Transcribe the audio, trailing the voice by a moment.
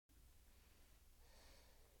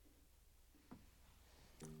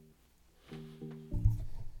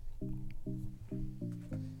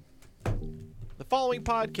following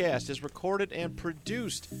podcast is recorded and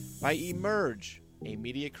produced by Emerge, a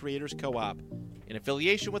media creators co-op, in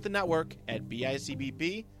affiliation with the network at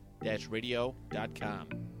bicbb-radio.com.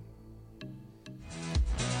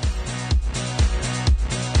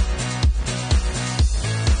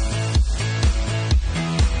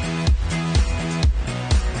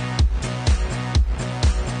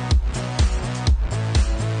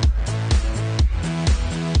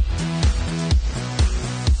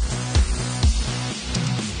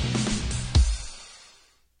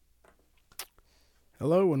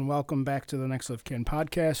 Hello and welcome back to the Next of Kin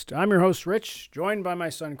podcast. I'm your host, Rich, joined by my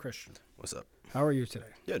son, Christian. What's up? How are you today?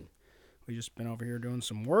 Good. We just been over here doing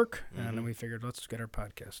some work, and then we figured let's get our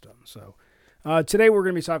podcast done. So today we're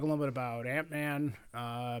going to be talking a little bit about Ant-Man,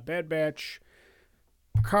 Bad Batch,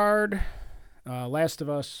 Picard, Last of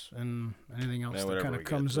Us, and anything else that kind of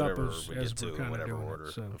comes up as we're kind of doing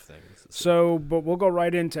it. So, but we'll go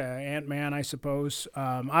right into Ant-Man, I suppose.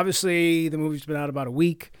 Obviously, the movie's been out about a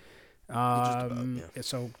week.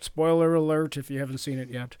 So, spoiler alert if you haven't seen it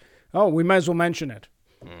yet. Oh, we might as well mention it.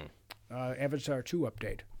 Avatar 2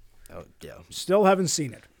 update. Oh, yeah. Still haven't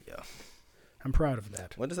seen it. Yeah. I'm proud of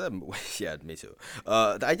that. When does that? Yeah, me too.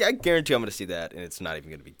 I guarantee I'm going to see that, and it's not even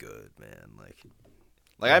going to be good, man. Like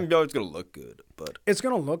I know it's going to look good, but it's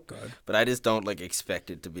going to look good. But I just don't expect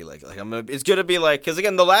it to be like it's going to be because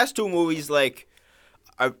again, the last two movies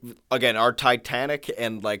are Titanic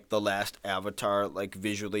and the last Avatar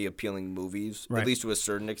visually appealing movies, right. At least to a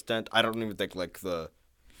certain extent. I don't even think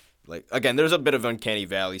again, there's a bit of uncanny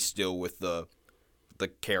valley still with the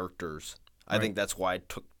characters. I think that's why it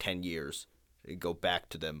took 10 years to go back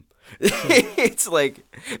to them. It's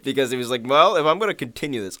because it was well, if I'm going to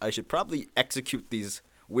continue this, I should probably execute these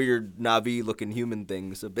weird Na'vi-looking human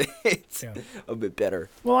things a bit better.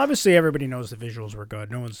 Well, obviously everybody knows the visuals were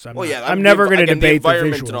good. I'm I'm never going to debate the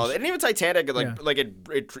environment visuals. And all that. And even Titanic,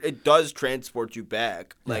 it does transport you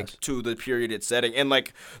back, to the period it's setting, and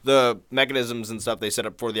the mechanisms and stuff they set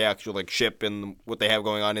up for the actual ship and what they have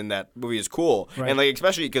going on in that movie is cool, right. And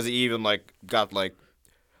especially because he even got Have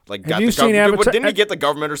you seen Avatar? Didn't he get the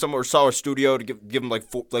government or someone or saw a studio to give him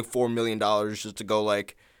 $4 million just to go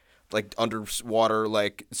underwater,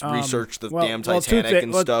 research the damn Titanic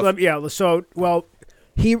and stuff.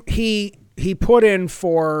 He put in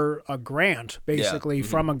for a grant, basically,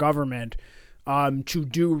 from a government to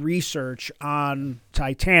do research on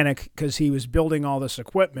Titanic because he was building all this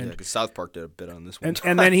equipment. Yeah, because South Park did a bit on this one.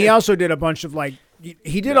 And then he also did a bunch of,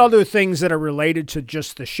 he did other things that are related to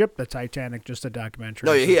just the ship, the Titanic, just a documentary.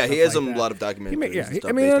 No, he has a lot of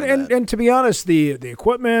documentaries. And to be honest, the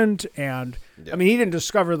equipment and... Yeah. I mean, he didn't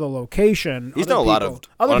discover the location. He's done a lot of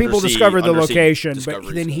other people discovered the location,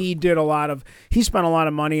 but then he spent a lot of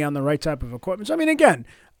money on the right type of equipment. So, I mean, again,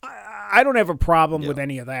 I don't have a problem with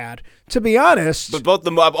any of that. To be honest, but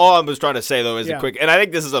all I was trying to say though is a quick, and I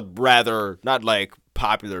think this is a rather not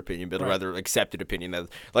popular opinion, but a rather accepted opinion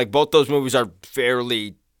that both those movies are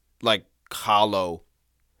fairly hollow.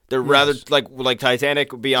 They're rather like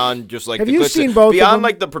Titanic beyond just have you seen both beyond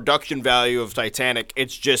the production value of Titanic.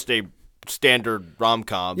 It's just a standard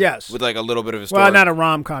rom-com, with a little bit of a story. Well, not a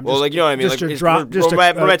rom-com. Well, you know what I mean, just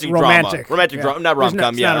romantic romantic drama, not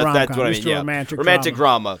rom-com. That's what I mean. Yeah, romantic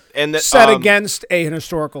drama, and set against a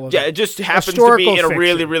historical event. Yeah, it just happens to be in a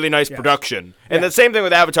really, really nice production. And the same thing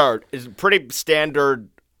with Avatar is pretty standard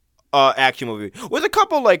action movie with a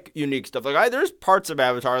couple unique stuff. There's parts of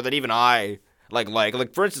Avatar that even I like.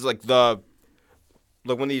 For instance,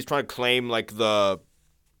 when he's trying to claim the.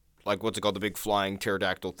 What's it called? The big flying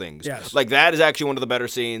pterodactyl things. Yes. That is actually one of the better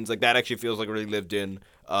scenes. That actually feels really lived in.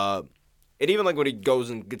 And even when he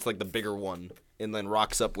goes and gets the bigger one and then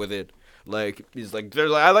rocks up with it. He's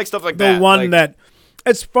there's I like stuff like that. The one that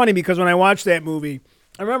it's funny because when I watched that movie,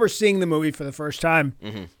 I remember seeing the movie for the first time.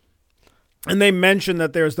 Mm-hmm. And they mentioned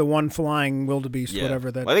that there's the one flying wildebeest,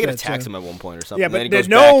 whatever that. Well, I think it attacks him at one point or something. Yeah, but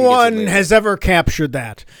no one has ever captured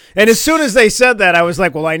that. And as soon as they said that, I was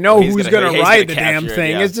like, "Well, I know who's going to ride the damn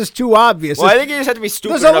thing." It's just too obvious. Well, I think you just have to be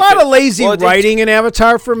stupid. There's a lot of lazy writing in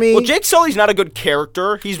Avatar for me. Well, Jake Sully's not a good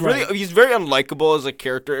character. He's he's very unlikable as a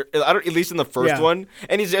character. At least in the first one,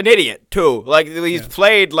 and he's an idiot too. He's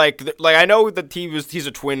played I know that he's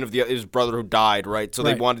a twin of his brother who died, right? So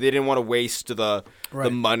they didn't want to waste the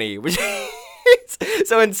money.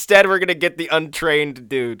 So instead, we're gonna get the untrained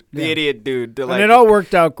dude, the idiot dude, and it all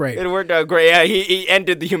worked out great. It worked out great. Yeah, he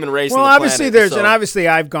ended the human race. Well, obviously and obviously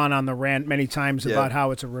I've gone on the rant many times about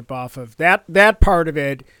how it's a ripoff of that part of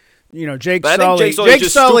it. Jake But I think Sully. Jake Sully's Jake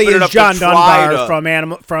just Sully stupid is enough to John try Dunbar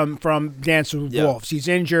to- from Dances with Yeah. Wolves. He's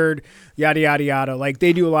injured, yada yada yada. Like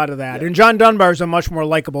they do a lot of that. And John Dunbar is a much more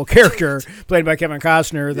likable character played by Kevin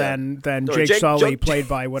Costner than Or Jake Sully Jake- played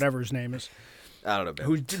by whatever his name is, I don't know,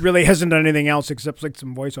 man. who really hasn't done anything else except like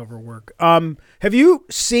some voiceover work. Have you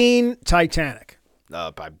seen Titanic?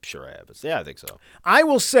 I'm sure I have. Yeah, I think so. I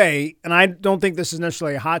will say, and I don't think this is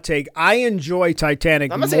necessarily a hot take, I enjoy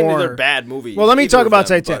Titanic I'm not more. saying these are bad movies. Well, let me either talk of about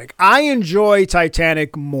them, Titanic. I enjoy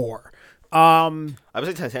Titanic more. I would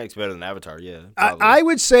say Titanic's better than Avatar. Yeah, probably. I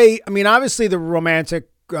would say, I mean, obviously the romantic,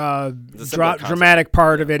 similar concept. dramatic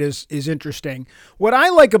part of it is interesting. What I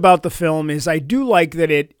like about the film is I do like that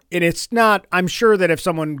it's not, I'm sure that if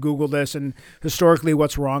someone Googled this and historically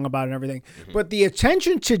what's wrong about it and everything, but the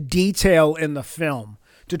attention to detail in the film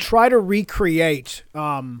to try to recreate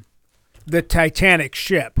the Titanic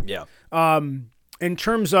ship. Yeah. In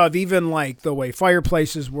terms of even like the way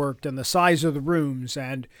fireplaces worked and the size of the rooms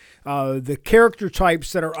and the character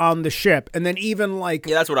types that are on the ship, and then even like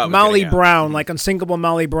Yeah, that's what I was Molly getting at. Brown, like Unsinkable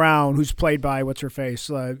Molly Brown, who's played by what's her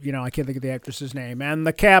face, I can't think of the actress's name, and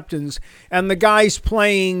the captains and the guys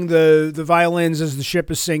playing the violins as the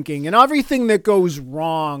ship is sinking, and everything that goes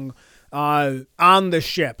wrong on the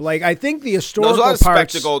ship. Like I think the historical There's a lot of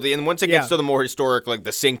parts. spectacle, and once it gets Yeah. to the more historic, like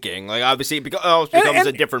the sinking, like obviously it becomes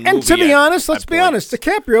a different movie. And to be honest, let's be honest,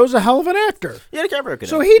 DiCaprio's a hell of an actor. Yeah, DiCaprio can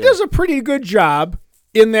So act, he yeah. does a pretty good job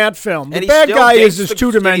in that film. The And he bad still guy dates is the-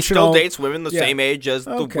 two-dimensional. He still dates women the Yeah. same age as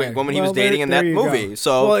the Okay. woman he was Well, dating in that there you go. movie.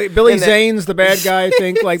 So well, Billy and then- Zane's the bad guy, I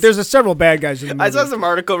think. Like, there's several bad guys in the movie. I saw some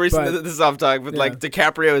article recently. But- This is off topic, but yeah. like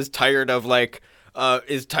DiCaprio is tired of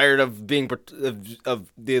being of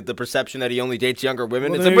the perception that he only dates younger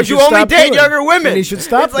women. Well, It's then like, he but you should only stop date doing it. younger women. Then he should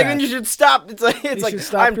stop It's like that. then you should stop. It's He like should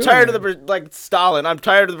stop I'm doing tired that. of like Stalin. I'm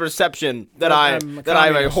tired of the perception that I'm a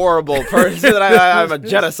communist. horrible person. that I'm a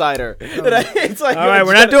genocider. It's like All right,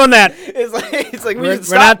 we're not doing that. It's like we We're should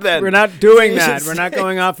stop then. We're not doing We should that. We're not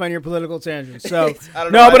going off on your political tangents. So I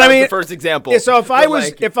don't know. no, but that I was mean, the first example. yeah, so if I But, was,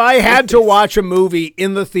 like- if I had to watch a movie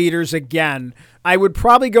in the theaters again, I would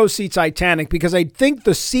probably go see Titanic because I think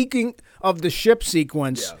the seeking of the ship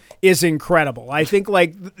sequence is incredible. I think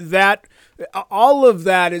like that, all of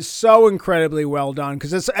that is so incredibly well done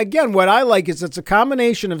because it's again what I like is it's a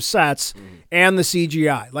combination of sets and the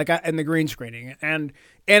CGI, and the green screening, and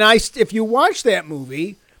if you watch that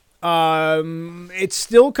movie, it's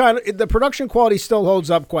still kind of the production quality still holds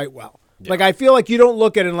up quite well. Like I feel like you don't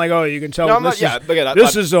look at it and like, oh, you can tell No, I'm this not- is yeah, again,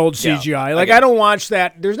 this I- is old yeah, CGI. Like again. I don't watch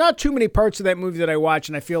that. There's not too many parts of that movie that I watch,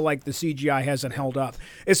 and I feel like the CGI hasn't held up.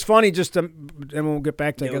 It's funny, just to, and we'll get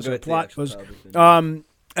back to I Yeah, we'll guess get the to the plot actual was.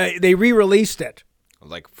 topic They re-released it.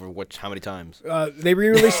 like for which? How many times? They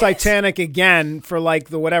re-released Titanic again for like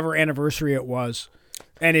the whatever anniversary it was,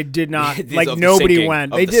 and it did not These like of the nobody sinking,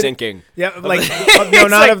 went. of They the did sinking. Yeah, like It's no,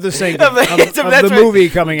 not like- of the sinking of the- of that's the right. movie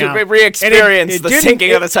coming out. To re-experience And it the didn't-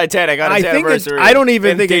 sinking of the Titanic on I its think anniversary. I don't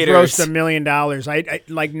even in think theaters. it grossed $1 million. I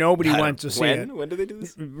like nobody went to see it When did they do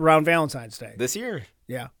this? around Valentine's Day. This year?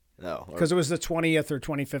 Yeah. No, or- Because it was the 20th or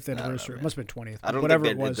 25th anniversary. It must have been 20th. I don't whatever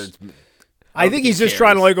think it was. there's- I think he's he just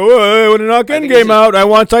trying to cares. like, oh, when the knock I end think he's came just- out, I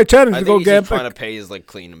want Titanic I to think go he's get. just trying to pay his like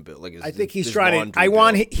cleaning bill. Like his, I think he's his trying to- laundry I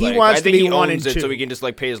want- bill. he Like, wants I to think be he 1 owns and it, so 2. he can just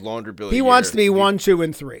like pay his laundry bill. He a wants year. to be 1, 2,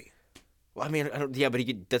 and 3. Well, I mean, I don't. Yeah, but he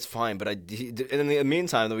could. That's fine. But and in the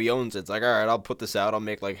meantime, though, he owns it. It's like, all right, I'll put this out. I'll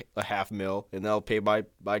make like a $500,000, and then I'll pay my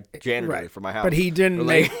janitor Right. for my house. But he didn't Or,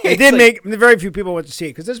 make. like, It it's didn't like- make. Very few people went to see it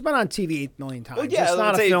because it's been on TV 8 million times. Well, yeah, it's not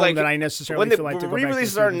let's a say, film like, that I necessarily when the feel like to go back to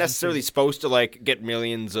re-releases the aren't theaters and necessarily see. supposed to like get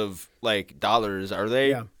millions of like dollars, are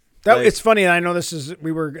they? Yeah. That, Like- it's funny. I know this is.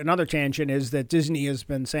 We were another tangent is that Disney has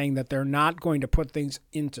been saying that they're not going to put things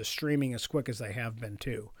into streaming as quick as they have been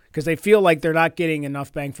too, because they feel like they're not getting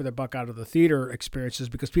enough bang for their buck out of the theater experiences.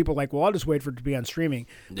 Because people are like, well, I'll just wait for it to be on streaming.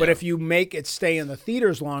 But Yeah. if you make it stay in the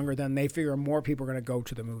theaters longer, then they figure more people are going to go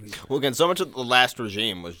to the movies. Well, again, so much of the last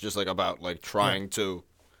regime was just like about like trying to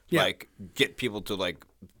Yeah. like get people to like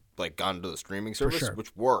onto the streaming service, sure.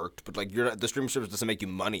 which worked. But like the streaming service doesn't make you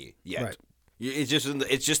money yet. Right. It's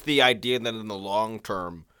just the idea that in the long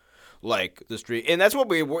term, like the stream, and that's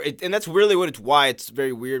what and that's really why it's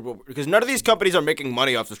very weird because none of these companies are making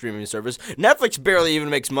money off the streaming service. Netflix barely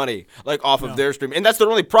even makes money like off of their stream, and that's their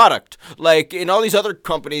only product. Like in all these other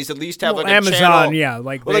companies, at least have Well, like a Amazon, channel. yeah,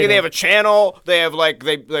 like Well, they have a channel. They have like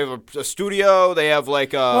they have a studio. They have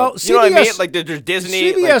like Well, you know what I mean? CBS Like there's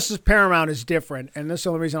Disney. CBS's Paramount is different, and this is the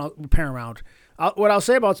only reason Paramount. What I'll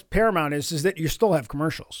say about Paramount is that you still have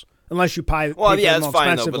commercials. Unless you pay Well, the yeah, more that's fine,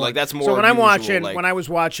 though, expensive but, like, one. that's So more when I'm usual, watching, like- when I was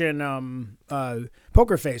watching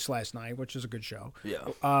Poker Face last night, which is a good show.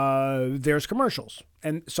 Yeah. There's commercials,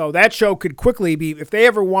 and so that show could quickly be, if they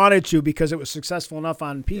ever wanted to, because it was successful enough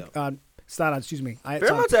on it's not on. Excuse me.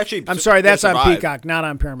 Paramount's actually. I'm sorry, that's on survive. Peacock, not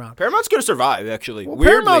on Paramount. Paramount's gonna survive, actually. Well,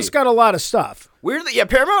 weirdly. Paramount's got a lot of stuff. Weirdly, yeah.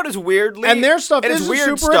 Paramount is weirdly, And their stuff and it's isn't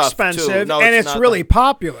weird super stuff, expensive, too. No, and it's not really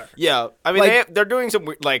popular. Yeah, I mean, Like- they're doing some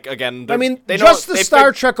like again. I mean, they just know, the they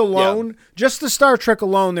Star fig- Trek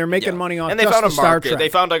alone, they're making yeah. money off and they just found the a Star market. Trek. They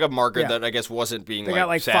found like a market Yeah. that I guess wasn't being. They like, got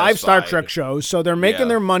like 5 Star satisfied. Trek shows, so they're making Yeah.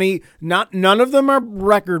 their money. None of them are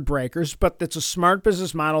record breakers, but it's a smart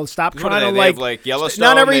business model. Stop What trying do to they like. have, like Yellowstone.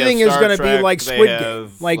 Not everything they have is Star going to be Trek, like they Squid have,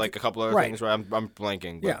 Game, like a couple other right. things where I'm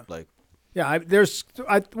blanking. But Yeah. like Yeah,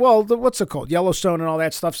 what's it called? Yellowstone and all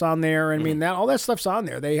that stuff's on there. I mean, all that stuff's on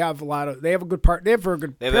there. They have a good part. They have a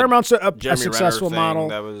good. Paramount's a Jeremy successful Renner thing model.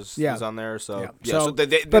 that was on there. So Yeah. so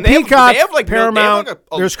they, but they Peacock, have like Paramount, they have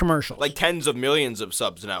like there's commercials. like tens of millions of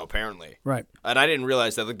subs now apparently. Right. And I didn't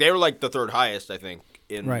realize that. Like they were like the third highest, I think,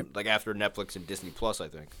 in Right. like after Netflix and Disney Plus. I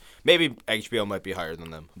think maybe HBO might be higher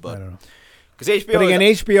than them, but I don't know. because HBO. But again,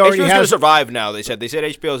 HBO already HBO's going to has- survive now. They said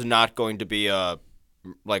HBO is not going to be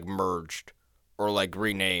like merged or like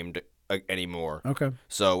renamed anymore. Okay.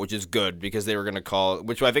 So, which is good because they were going to call it,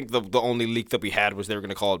 which I think the only leak that we had was they were going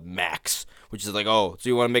to call it Max, which is like, oh, so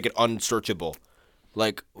you want to make it unsearchable.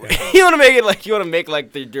 Like you want to make it like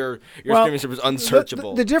your streaming service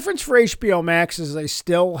unsearchable. The difference for HBO Max is they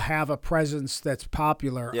still have a presence that's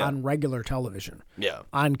popular on regular television. Yeah.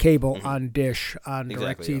 On cable, on Dish, on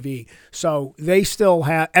Exactly, DirecTV. So they still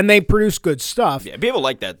have, and they produce good stuff. Yeah, people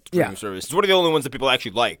like that streaming service. It's one of the only ones that people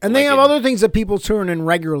actually like. And they have other things that people tune in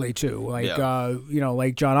regularly to, like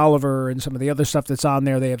like John Oliver and some of the other stuff that's on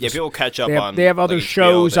there. They have people catch up on. They have other like,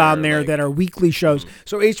 shows HBO on there like, that are weekly shows.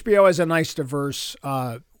 So HBO has a nice diverse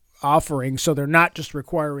offering. So they're not just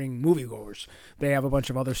requiring moviegoers. They have a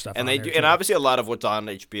bunch of other stuff. and on they there do, too. and obviously a lot of what's on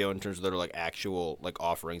HBO in terms of their like actual like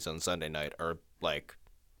offerings on Sunday night are like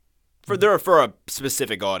they're for a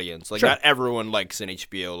specific audience. Like Sure. not everyone likes an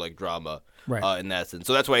HBO like drama, Right. In that sense.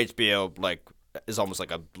 So that's why HBO like is almost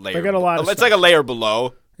like a layer. They got a lot of It's stuff. like a layer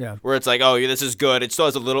below. Yeah. Where it's like, oh, yeah, this is good. It still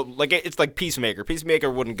has a little like it's like Peacemaker. Peacemaker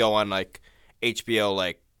wouldn't go on like HBO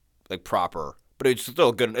like proper, but it's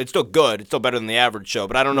still good. It's still good. It's still better than the average show.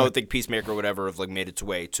 But I don't know. I think Peacemaker would ever have like made its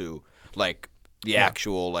way to like the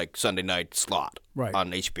actual like Sunday night slot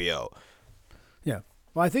on HBO. Yeah.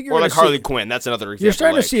 Well, I think you're Or gonna like Harley see, Quinn. That's another example. You're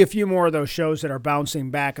starting like, to see a few more of those shows that are bouncing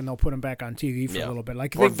back, and they'll put them back on TV for a little bit.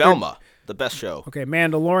 Like I or think they're- Velma, the best show. Okay,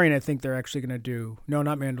 Mandalorian. I think they're actually going to do. No,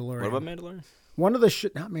 not Mandalorian. What about Mandalorian? One of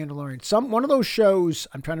the not Mandalorian. One of those shows.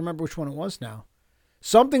 I'm trying to remember which one it was now.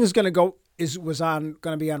 Something is going to go. Was going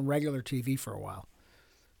to be on regular TV for a while.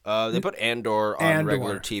 They put Andor on Andor.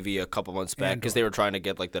 regular TV a couple months back because they were trying to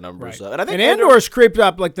get like the numbers up. And I think and Andor's creeped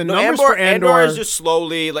up. Like the numbers for Andor is just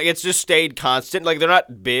slowly like it's just stayed constant. Like they're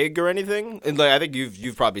not big or anything. And like I think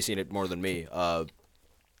you've probably seen it more than me.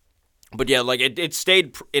 But yeah, like it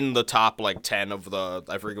stayed in the top like 10 of the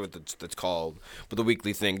I forget what that's called, but the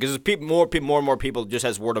weekly thing because more and more people just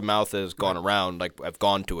as word of mouth has gone around like have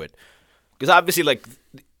gone to it. Because obviously like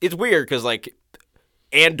it's weird because like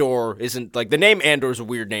Andor isn't like the name Andor is a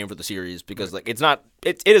weird name for the series because like it's not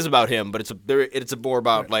it is about him, but it's more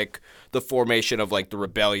about like the formation of like the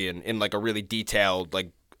rebellion in like a really detailed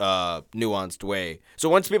like nuanced way. So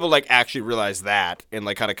once people like actually realize that and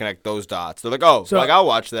like kind of connect those dots, they're like, oh, So, like I'll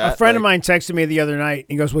watch that. A friend like, of mine texted me the other night.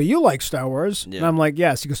 He goes, "Well, you like Star Wars?" Yeah. And I'm like,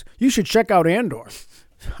 "Yes." He goes, "You should check out Andor."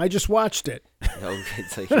 I just watched it.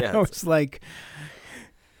 it's like, I was like,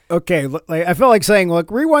 okay, like I felt like saying,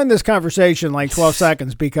 look, rewind this conversation like 12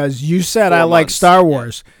 seconds because you said 4 I like months. Star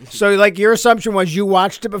Wars. So like your assumption was you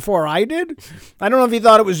watched it before I did. I don't know if you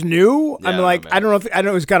thought it was new. Yeah, I'm like, man. I don't know. I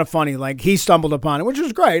know it was kind of funny. Like he stumbled upon it, which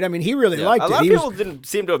was great. I mean, he really liked a it. lot of He was- people didn't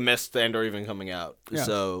seem to have missed Andor even coming out. Yeah.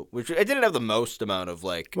 So, which it didn't have the most amount of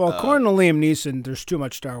like. well, according to Liam Neeson, there's too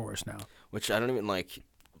much Star Wars now. which I don't even like.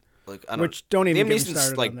 Like I don't. Which don't even Liam get me Neeson's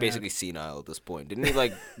started like on that. basically senile at this point. Didn't he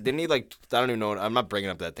like? Didn't he like? I don't even know. I'm not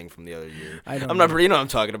bringing up that thing from the other year. I don't I'm not. know. You know what I'm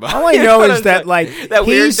talking about. All I You know what is I'm that saying? like that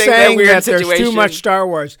weird he's thing, saying that, weird that there's too situation, much Star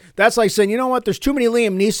Wars. That's like saying, you know what? There's too many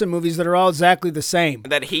Liam Neeson movies that are all exactly the same.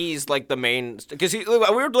 that he's like the main because we were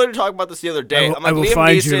literally talking about this the other day. I will Liam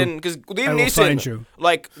find you. Neeson because I Liam will find Neeson you.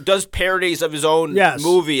 like does parodies of his own Yes,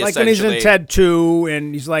 movie like when essentially. he's in Ted 2,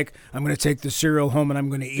 and he's like, "I'm going to take the cereal home and I'm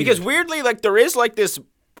going to eat Because it." weirdly, like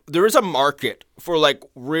there is a market for like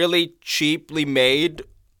really cheaply made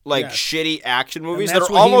like Yes. shitty action movies that's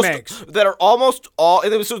that are what he almost makes. all.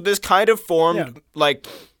 And so this kind of formed Yeah. like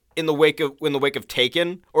in the wake of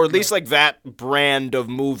Taken, or at least like that brand of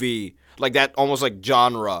movie like that almost like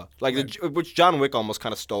genre, like which John Wick almost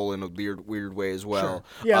kind of stole in a weird way as well. Sure.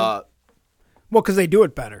 Yeah. Well, because they do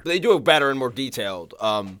it better. They do it better and more detailed.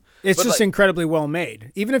 It's just incredibly well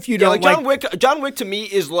made. Even if you don't John Wick to me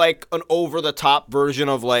is like an over the top version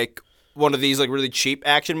of like one of these like really cheap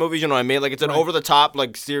action movies. You know what I mean? Like it's an over the top,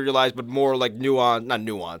 like serialized, but more like nuanced. Not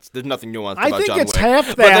nuanced. There's nothing nuanced about John Wick. I think it's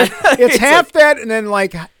half that. It's half that, and then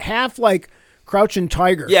like half like Crouching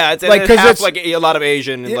Tiger. Yeah, it's like half like a lot of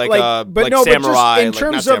Asian, but samurai. But just in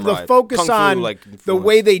terms of the focus on the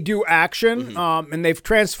way they do action, and they've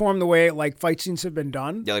transformed the way like fight scenes have been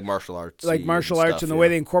done. Yeah, like martial arts, and the way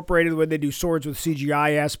they incorporated the way they do swords with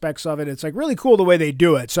CGI aspects of it. It's like really cool the way they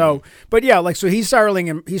do it. So, but yeah, like so he's starring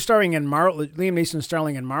in Liam Neeson's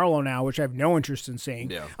starring in Marlowe now, which I have no interest in seeing.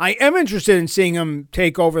 Yeah. I am interested in seeing him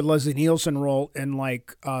take over Leslie Nielsen role in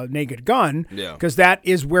like Naked Gun, because that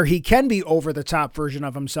is where he can be over the top version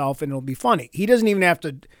of himself, and it'll be funny. He doesn't even have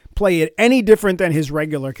to play it any different than his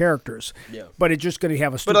regular characters. Yeah. But it's just going to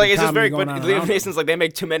have a stupid comedy it's just very. But Liam Neeson's like they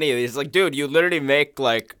make too many of these. Like, dude, you literally make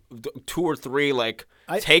like 2 or 3 like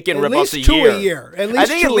Taken ripoffs a year. At least I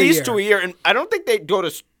think two at least a 2 a year, and I don't think they go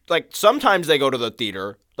to like. Sometimes they go to the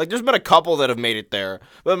theater. Like, there's been a couple that have made it there,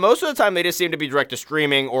 but most of the time they just seem to be direct to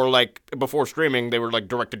streaming, or like before streaming they were like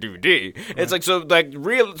direct to DVD. Right. It's like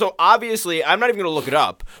so obviously I'm not even gonna look it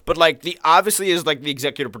up, but like obviously is like the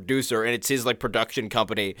executive producer and it's his like production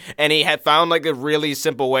company, and he had found like a really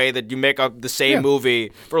simple way that you make the same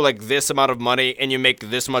movie for like this amount of money and you make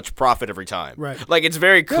this much profit every time. Right. Like it's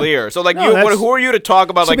very clear. So like who are you to talk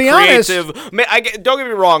about like creative? Don't get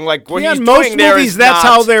me wrong. Like what he's doing there is that's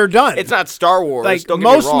how they're done. It's not Star Wars. Like don't get me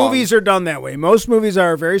wrong. Most movies are done that way. Most movies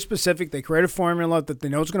are very specific. They create a formula that they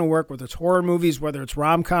know is going to work, whether it's horror movies, whether it's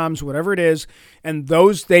rom-coms, whatever it is. And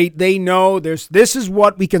those, they know this is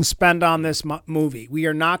what we can spend on this movie. We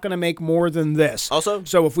are not going to make more than this. Also,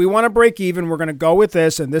 so if we want to break even, we're going to go with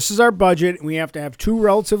this, and this is our budget, and we have to have 2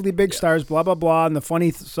 relatively big stars, blah, blah, blah, and the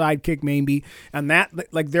funny sidekick maybe. And that,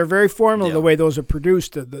 like, they're very formal the way those are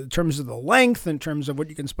produced, in terms of the length, in terms of what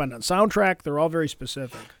you can spend on soundtrack. They're all very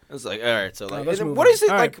specific. It's like, all right, so like, what is it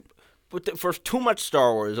like? For too much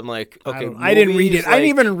Star Wars, I'm like, okay. I didn't read it. I didn't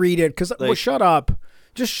even read it because shut up.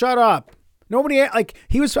 Just shut up. Nobody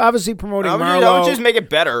he was obviously promoting Marlowe. I would just make it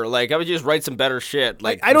better. Like I would just write some better shit.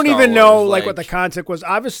 Like I don't even know like what the concept was.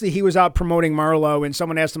 Obviously, he was out promoting Marlowe, and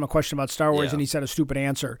someone asked him a question about Star Wars, and he said a stupid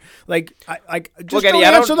answer. Like just don't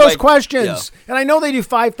answer those questions. Yeah. And I know they do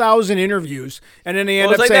 5,000 interviews, and then they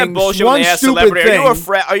end up saying one stupid thing.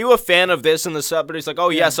 Are you a fan of this? And the celebrity's like, oh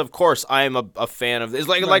yes, of course, I am a fan of this.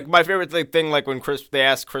 Like my favorite thing, like when they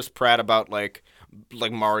asked Chris Pratt about like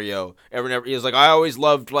Mario. He's like, I always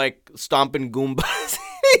loved like stomping Goombas.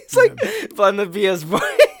 He's like on the PS4.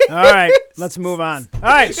 All right, let's move on. All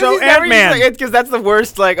right, so Ant-Man. Because that's the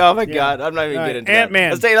worst. Like, oh my god, I'm not even getting into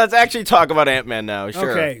Ant-Man. That. Let's actually talk about Ant-Man now.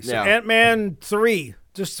 Sure. Okay, so Ant-Man 3,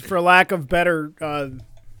 just for lack of better.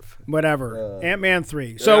 Whatever. Ant-Man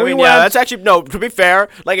 3. So we went. Yeah, that's actually to be fair,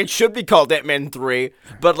 like it should be called Ant-Man 3,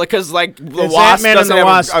 but because like the Wasp doesn't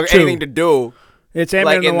have anything to do. It's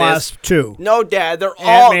Ant-Man and the Wasp 2. No, Dad, they're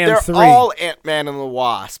all Ant-Man and the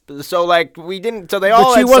Wasp. So like we didn't. So they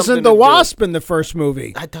all. But she wasn't the Wasp in the first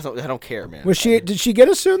movie. I don't care, man. Was she? Did she get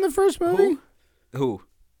a suit in the first movie? Who?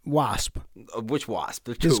 Wasp. Which Wasp?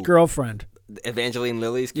 His girlfriend. Evangeline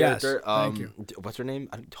Lilly's character. Yes. Thank you. What's her name?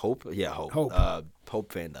 Hope. Yeah, Hope.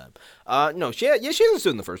 Hope Van Dyne. No, she has a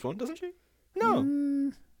suit in the first one, doesn't she?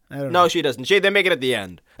 No. I don't know. No, she doesn't. They make it at the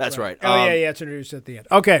end. That's right. Oh yeah, it's introduced at the end.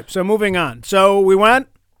 Okay, so moving on. So we went.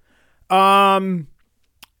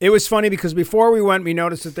 It was funny because before we went, we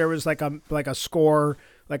noticed that there was like a score,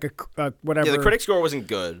 like a whatever. Yeah, the critic score wasn't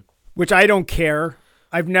good. Which I don't care.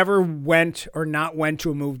 I've never went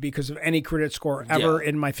to a movie because of any critic score ever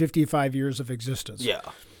in my 55 years of existence. Yeah.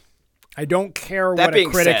 I don't care what a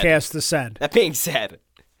critic has to say. That being said.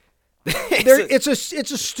 It's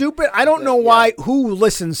a stupid. I don't know why. Who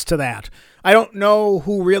listens to that? I don't know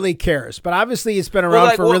who really cares. But obviously, it's been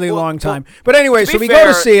around for a really long time. But anyway, so we go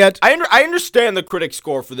to see it. I understand the critic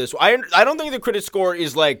score for this. I don't think the critic score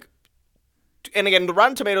is like. And again, the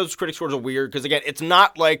Rotten Tomatoes critic scores are weird because again, it's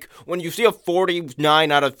not like when you see a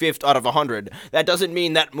 49 out of 100. That doesn't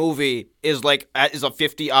mean that movie is a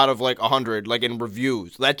 50 out of 100 like in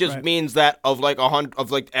reviews. That just means that of 100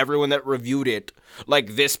 of everyone that reviewed it,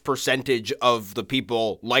 this percentage of the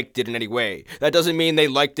people liked it in any way. That doesn't mean they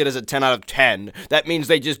liked it as a 10 out of 10. That means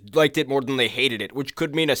they just liked it more than they hated it, which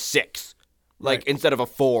could mean a 6. like instead of a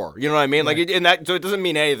 4. You know what I mean? Like, so it doesn't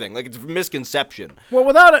mean anything. Like, it's a misconception. Well,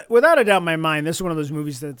 without a doubt in my mind, this is one of those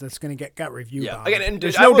movies that's going to got review bombed. Again, and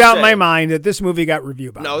there's I no will doubt in say- my mind that this movie got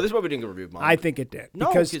review bombed. No, this movie didn't get review bombed. I think it did No,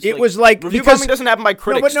 because 'cause, it was like review because bombing doesn't happen by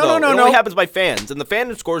critics. no, though. no, It no. only happens by fans, and the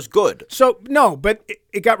fan score is good. So no, but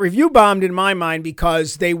it got review bombed in my mind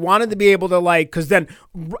because they wanted to be able to because then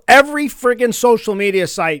every friggin' social media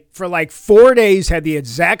site for like 4 days had the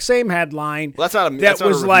exact same headline. Well, that's not a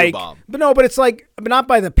review like, bomb. but no, but it's like, but not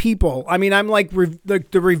by the people. I mean, I'm like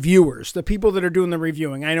the reviewers, the people that are doing the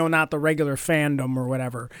reviewing. I know not the regular fandom or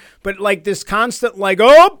whatever, but like this constant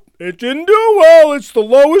it didn't do well. It's the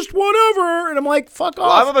lowest one ever, and I'm like, fuck off.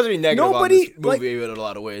 Well, I'm supposed to be negative on this Nobody movie in a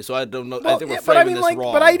lot of ways, so I don't know. Well, I think we're but I framing mean, this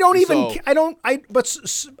wrong. But I don't even.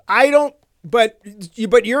 So-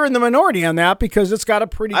 But you're in the minority on that because it's got a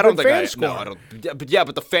pretty I don't good think fan I score. no, I don't.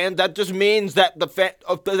 But the fan. That just means that the fan.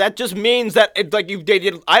 That just means that you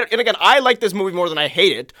dated. And again, I like this movie more than I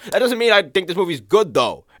hate it. That doesn't mean I think this movie's good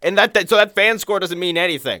though. And so that fan score doesn't mean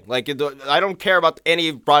anything. Like I don't care about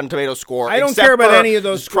any Rotten Tomato score. I don't except care about for any of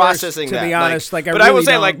those scores, processing. to that. be honest. Like, I but I would really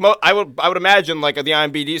say don't. like I would imagine like the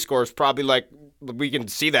IMDb score is probably like we can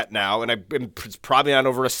see that now, and it's probably not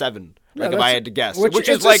over a 7. Like if I had to guess, which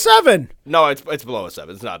is is like a 7. No, it's below a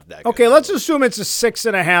 7. It's not that. Okay, good. let's assume it's a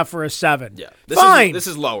 6.5 or a 7. Yeah, fine. This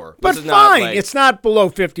is lower, but this is not, fine. like- It's not below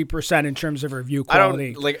 50% in terms of review I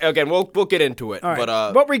quality. don't like. Again, we'll get into it, All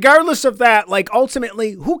right. but regardless of that, like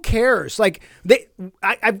ultimately, who cares? Like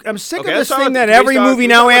I'm sick okay, of let's this talk thing about- that can we every talk- movie can we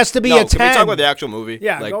now talk has about- to be no, a 10. Can we talk about the actual movie?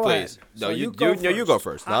 Yeah, like go please. ahead. No, So you you go go first.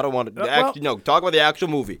 first. No, I don't want to. well- No, talk about the actual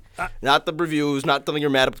movie, not the reviews, not something you're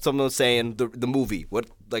mad at someone saying. The movie. What?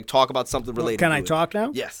 Like talk about something related. Can to I it. talk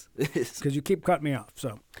now? Yes. Because you keep cutting me off.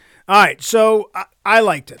 So, all right. So I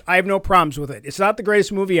liked it. I have no problems with it. It's not the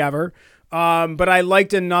greatest movie ever, but I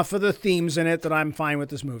liked enough of the themes in it that I'm fine with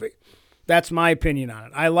this movie. That's my opinion on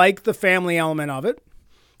it. I like the family element of it.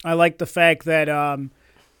 I like the fact that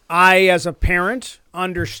I, as a parent,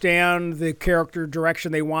 understand the character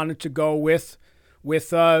direction they wanted to go with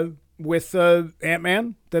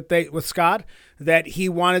Ant-Man, with Scott, that he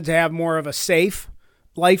wanted to have more of a safe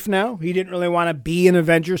life now. He didn't really want to be an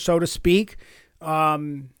Avenger, so to speak.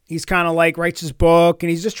 He's kind of like writes his book, and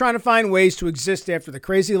he's just trying to find ways to exist after the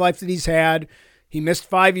crazy life that he's had. He missed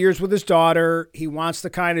 5 years with his daughter. He wants to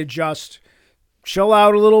kind of just chill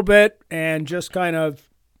out a little bit and just kind of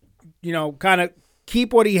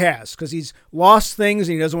keep what he has because he's lost things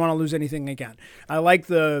and he doesn't want to lose anything again. I like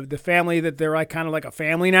the family that they're like kind of like a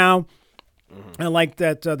family now. Mm-hmm. I like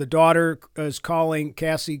that the daughter is calling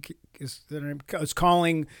Cassie is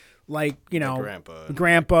calling like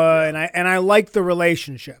grandpa Yeah. and I like the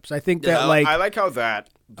relationships. I think that like I like how the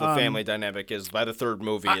family dynamic is by the third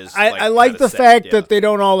movie is. I like the fact that they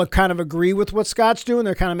don't all kind of agree with what Scott's doing.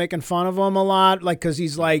 They're kind of making fun of him a lot, like because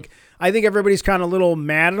he's like. I think everybody's kind of a little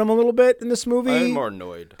mad at him a little bit in this movie. I'm more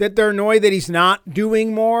annoyed. That they're annoyed that he's not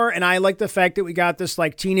doing more. And I like the fact that we got this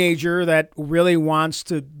like teenager that really wants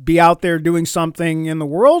to be out there doing something in the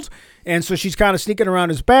world. And so she's kind of sneaking around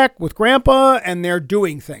his back with Grandpa and they're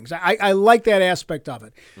doing things. I like that aspect of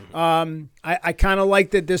it. Mm-hmm. I kind of like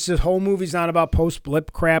that this whole movie's not about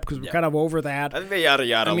post-blip crap because we're kind of over that. I think they yada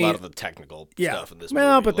a lot of the technical stuff in this movie.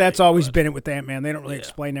 Well, but that's always been it with Ant-Man. They don't really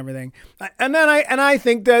explain everything. And then I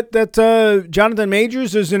think that Jonathan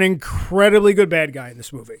Majors is an incredibly good bad guy in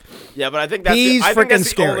this movie. Yeah, but I think that's He's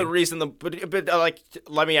freaking the only reason.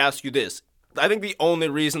 Let me ask you this. I think the only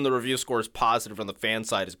reason the review score is positive on the fan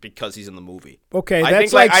side is because he's in the movie. Okay, I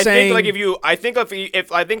that's think, saying.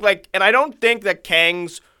 and I don't think that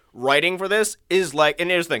Kang's writing for this is like. And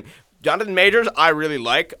here's the thing, Jonathan Majors, I really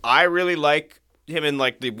like him in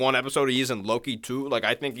like the one episode he's in Loki 2. Like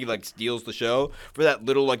I think he like steals the show for that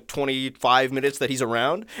little like 25 minutes that he's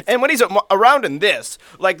around. And when he's around in this,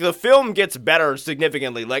 like the film gets better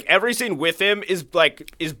significantly. Like every scene with him is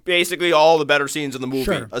basically all the better scenes in the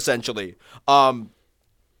movie essentially.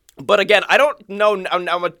 But again, I don't know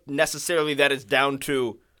how much necessarily that is down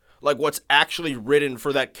to like what's actually written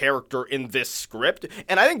for that character in this script.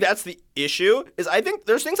 And I think that's the issue is I think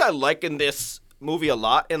there's things I like in this movie a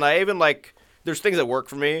lot. And I even like there's things that work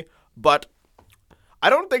for me, but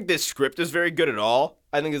I don't think this script is very good at all.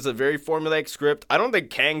 I think it's a very formulaic script. I don't think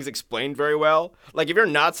Kang's explained very well. Like, if you're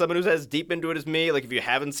not someone who's as deep into it as me, like, if you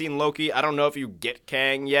haven't seen Loki, I don't know if you get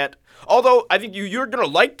Kang yet. Although, I think you're going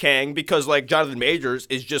to like Kang because, like, Jonathan Majors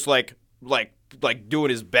is just, like doing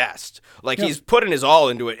his best. Like, he's putting his all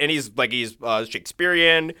into it, and he's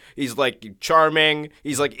Shakespearean, he's, like, charming,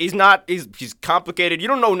 he's complicated. You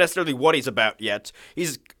don't know necessarily what he's about yet.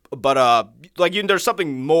 There's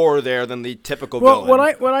something more there than the typical villain.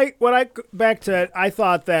 When I back to it, I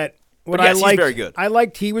thought that what But yes, I liked, he's very good. I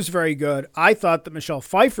liked he was very good. I thought that Michelle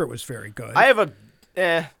Pfeiffer was very good. I have a.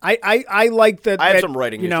 I like that. I have that, some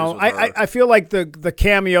writing You know, issues with her. I feel like the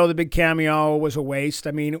cameo, the big cameo, was a waste.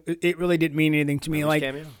 I mean, it really didn't mean anything to me. Like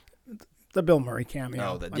cameo? the Bill Murray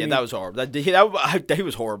cameo. No, I mean, that was horrible. He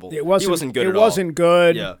was horrible. It wasn't. He wasn't good It at all. wasn't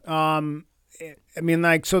good. Yeah. I mean,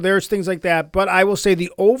 like, so there's things like that, but I will say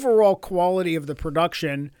the overall quality of the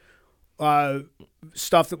production,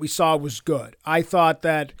 stuff that we saw was good. I thought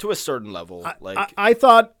that To a certain level, I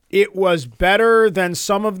thought it was better than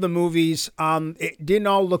some of the movies. It didn't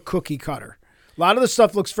all look cookie cutter. A lot of the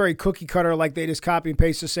stuff looks very cookie cutter, like they just copy and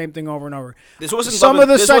paste the same thing over and over. this wasn't some Love of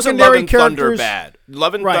the this wasn't secondary Love and Thunder characters. bad.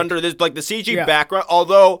 Love and Right. Thunder, there's like the CG Yeah. background.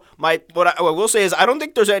 Although what I will say is I don't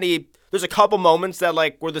think there's any. There's a couple moments that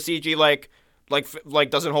like where the CG like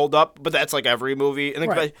doesn't hold up, but that's like every movie.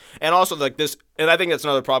 Right. And also like this, and I think that's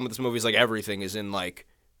another problem with this movie is like everything is in like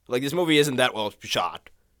this movie isn't that well shot,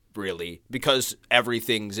 really, because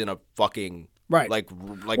everything's in a fucking. Right. Like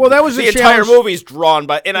Well, that was the a entire challenge- movie's drawn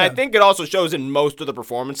by, and I Yeah. think it also shows in most of the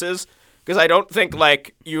performances because I don't think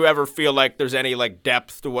like you ever feel like there's any like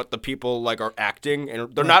depth to what the people like are acting,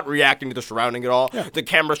 and they're not reacting to the surrounding at all. Yeah. The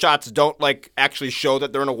camera shots don't like actually show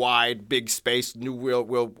that they're in a wide, big space.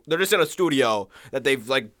 They're just in a studio that they've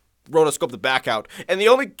like rotoscoped the back out, and the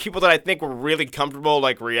only people that I think were really comfortable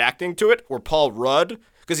like reacting to it were Paul Rudd.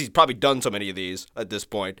 Because he's probably done so many of these at this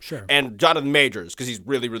point. Sure. And Jonathan Majors, because he's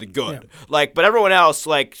really, really good. Yeah. Like, but everyone else,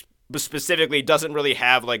 like, specifically didn't really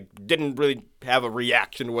have a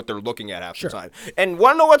reaction to what they're looking at half the time. And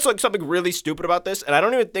want to know what's, like, something really stupid about this? And I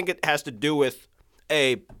don't even think it has to do with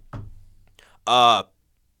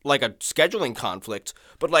like a scheduling conflict,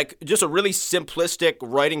 but like just a really simplistic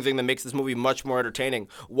writing thing that makes this movie much more entertaining.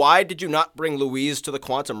 Why did you not bring Louise to the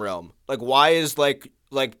quantum realm? Like, why is Michael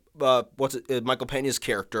Pena's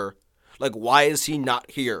character, like, why is he not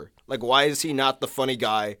here? Like, why is he not the funny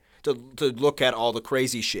guy to look at all the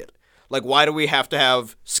crazy shit? Like, why do we have to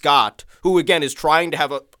have Scott, who again is trying to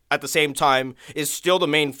have at the same time is still the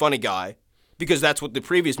main funny guy? Because that's what the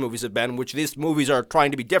previous movies have been, which these movies are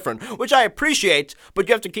trying to be different, which I appreciate, but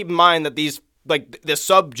you have to keep in mind that these, like, this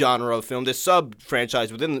sub-genre of film, this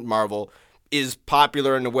sub-franchise within Marvel is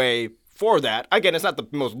popular in a way for that. Again, it's not the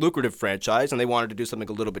most lucrative franchise, and they wanted to do something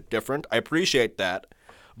a little bit different. I appreciate that.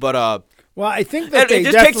 But, well, I think that they it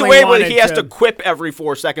just takes definitely away when wanted he has to quip every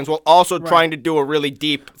 4 seconds while also trying to do a really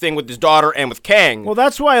deep thing with his daughter and with Kang. Well,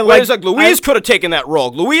 that's why I Whereas, like, Louise could have taken that role.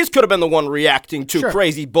 Louise could have been the one reacting to Sure.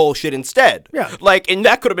 crazy bullshit instead. Yeah. Like, and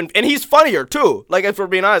that could have been, and he's funnier too. Like, if we're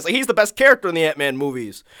being honest, like, he's the best character in the Ant-Man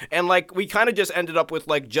movies. And like, we kind of just ended up with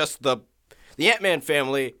like just the Ant-Man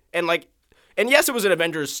family, and like, and yes, it was an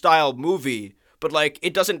Avengers style movie, but like,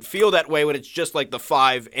 it doesn't feel that way when it's just like the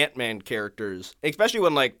 5 Ant-Man characters, especially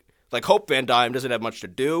when like Hope Van Dyne doesn't have much to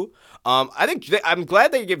do. I think I'm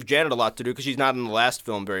glad they give Janet a lot to do because she's not in the last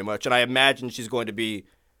film very much, and I imagine she's going to be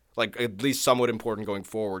like at least somewhat important going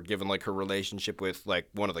forward, given like her relationship with like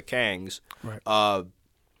one of the Kangs. Right.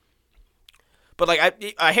 But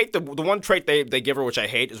like I hate the one trait they give her, which I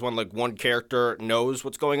hate, is when like one character knows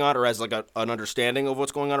what's going on or has like an understanding of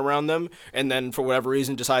what's going on around them, and then for whatever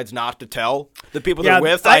reason decides not to tell the people they're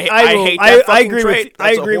with. I hate that fucking agree trait. with I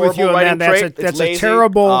That's a agree with you horrible on that. writing trait. It's That's a lazy.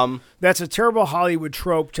 terrible that's a terrible Hollywood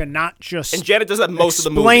trope to not just And Janet does that most of the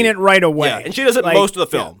movie. explain it right away. Yeah, and she does it most of the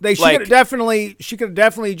film. They should have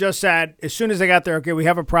definitely just said as soon as they got there, okay, we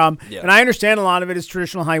have a problem. Yeah. And I understand a lot of it is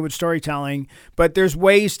traditional Hollywood storytelling, but there's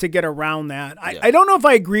ways to get around that. I don't know if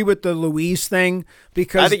I agree with the Louise thing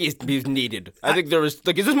because I think he's needed. I think there was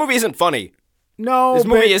like this movie isn't funny. no, This but-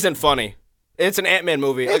 movie isn't funny. It's an Ant-Man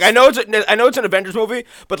movie. Like I know it's an Avengers movie,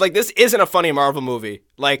 but like this isn't a funny Marvel movie.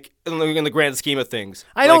 Like in the grand scheme of things.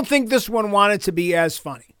 I don't think this one wanted to be as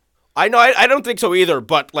funny. I know. I don't think so either.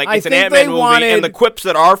 But like I it's an think Ant-Man they movie, wanted- and the quips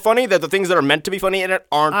that are funny, that the things that are meant to be funny in it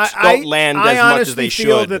don't land as much as they should.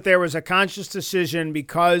 I honestly feel that there was a conscious decision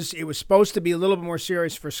because it was supposed to be a little bit more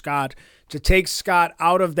serious for Scott to take Scott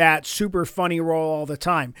out of that super funny role all the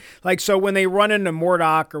time. Like, so when they run into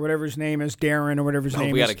Murdoch or whatever his name is, Darren or whatever his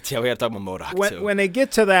name we is. gotta talk about MODOK too. When they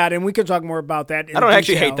get to that, and we can talk more about that in I don't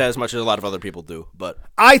actually detail. hate that as much as a lot of other people do, but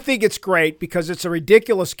I think it's great because it's a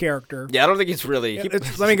ridiculous character. yeah, I don't think it's really.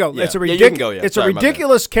 Let me go. Yeah. It's a Yeah, you can go, yeah. It's Sorry, a my bad.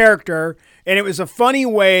 ridiculous character, and it was a funny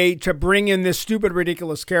way to bring in this stupid,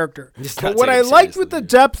 ridiculous character. Just But not what take I it liked seriously, with the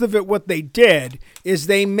yeah. depth of it, what they did is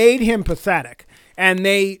they made him pathetic, and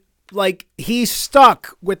he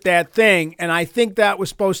stuck with that thing, and I think that was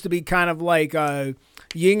supposed to be kind of like a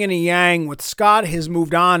yin and a yang. With Scott has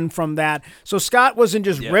moved on from that, so Scott wasn't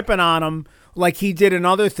just ripping on him like he did in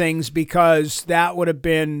other things, because that would have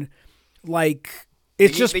been like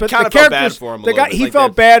It's just, he but kind the of felt bad characters, for him. the guy, he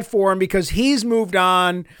felt bad for him because he's moved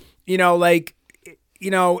on.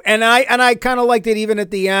 And I kind of liked it even at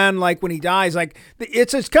the end, like when he dies. Like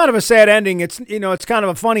it's kind of a sad ending. It's it's kind of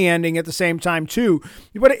a funny ending at the same time too.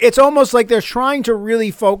 But it's almost like they're trying to really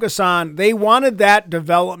focus on. They wanted that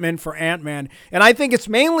development for Ant-Man, and I think it's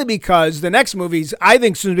mainly because the next movies. I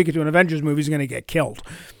think as soon as we get to an Avengers movie, he's going to get killed.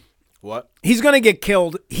 What? He's going to get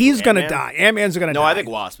killed. He's going to die. Ant-Man's going to die. No, I think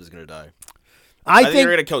Wasp is going to die. I think they're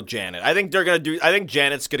going to kill Janet. I think they're going to do. I think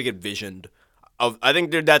Janet's going to get visioned. I think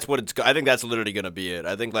that's what it's. I think that's literally going to be it.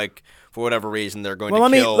 I think like for whatever reason they're going to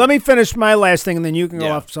kill. Let me finish my last thing and then you can go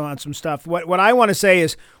off on some stuff. What I want to say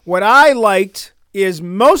is what I liked is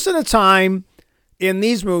most of the time in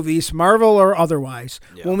these movies, Marvel or otherwise,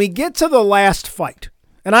 when we get to the last fight,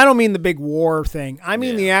 and I don't mean the big war thing. I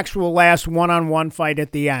mean the actual last one-on-one fight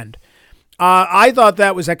at the end. I thought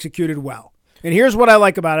that was executed well. And here's what I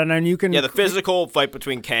like about it, and you can the physical fight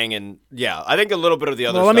between Kang and I think a little bit of the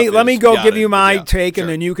other. Well, let me go give you my take, and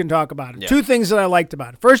then you can talk about it. Yeah. Two things that I liked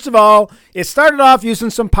about it. First of all, it started off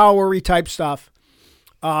using some power-y type stuff,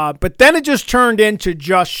 but then it just turned into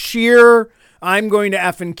just sheer. I'm going to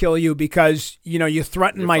effing kill you because you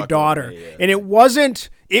threatened my daughter, and it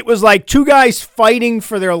wasn't. It was like two guys fighting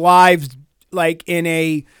for their lives, like in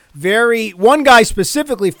a. One guy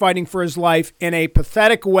specifically fighting for his life in a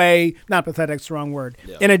pathetic way. Not pathetic's the wrong word.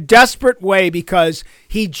 Yeah. In a desperate way because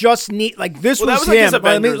he just this was him. Like his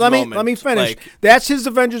Avengers moment. Let me finish. That's his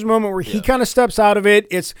Avengers moment where he kind of steps out of it.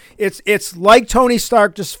 It's like Tony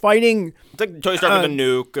Stark just fighting. It's like Tony Stark with a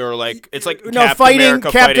nuke, or like it's like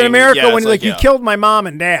Captain America when you killed my mom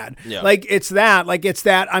and dad. Yeah. It's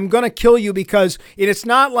that I'm gonna kill you because it's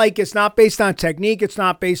not based on technique. It's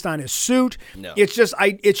not based on his suit. No. It's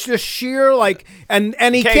just sheer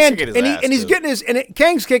and he can't and he's getting his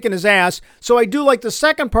Kang's kicking his ass. So I do like the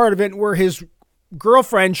second part of it where his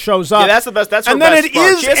girlfriend shows up. Yeah, that's the best. That's her and then best it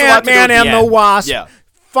is Ant-Man and the Wasp. Yeah.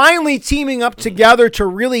 Finally teaming up together to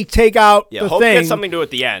really take out the Hope thing. Gets something to do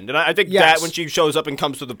at the end. And I think that when she shows up and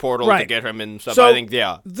comes to the portal to get him and stuff, so I think,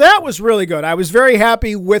 that was really good. I was very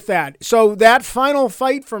happy with that. So that final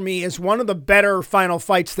fight for me is one of the better final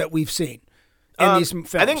fights that we've seen in these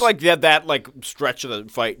films. I think that stretch of the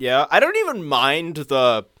fight, I don't even mind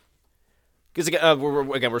the... Because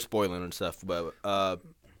we're spoiling and stuff, but...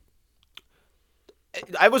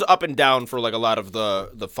 I was up and down for a lot of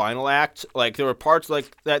the final act. There were parts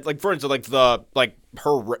like that, for instance, her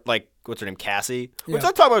what's her name, Cassie. Yeah. Let's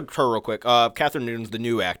talk about her real quick. Catherine Newton's the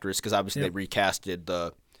new actress because obviously they recasted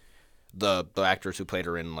the actress who played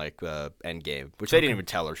her in Endgame, which they didn't even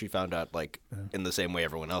tell her. She found out in the same way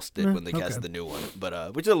everyone else did when they casted the new one.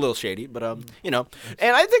 But which is a little shady. But and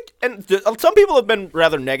I think some people have been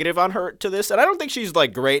rather negative on her to this, and I don't think she's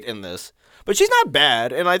great in this. But she's not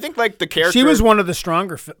bad, and I think the character. She was one of the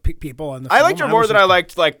stronger people on the film. I liked her more than I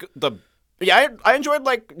liked the. Yeah, I enjoyed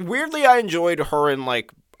weirdly. I enjoyed her in I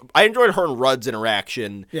enjoyed her and Rudd's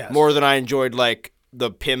interaction more than I enjoyed the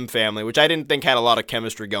Pym family, which I didn't think had a lot of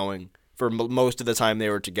chemistry going for most of the time they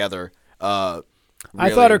were together. Really. I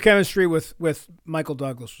thought her chemistry with Michael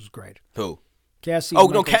Douglas was great. Who? Cassie. Oh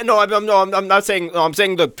no, I'm not saying. No, I'm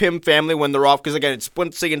saying the Pym family when they're off because again it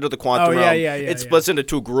splits into the quantum realm. It splits into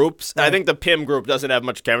two groups. Right. And I think the Pym group doesn't have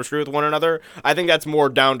much chemistry with one another. I think that's more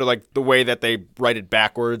down to the way that they write it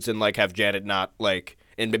backwards and have Janet not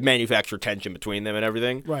and manufacture tension between them and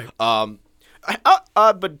everything. Right. But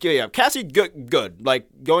Cassie good.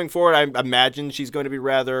 Going forward, I imagine she's going to be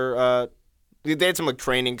rather. They had some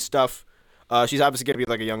training stuff. She's obviously going to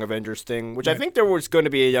be a Young Avengers thing, which I think there was going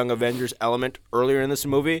to be a Young Avengers element earlier in this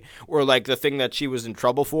movie where the thing that she was in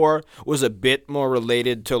trouble for was a bit more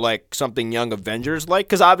related to something Young Avengers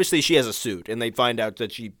because obviously she has a suit and they find out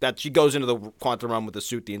that she goes into the quantum realm with a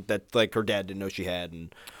suit that her dad didn't know she had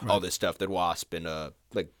and all this stuff that Wasp and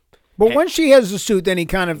But when she has the suit, then he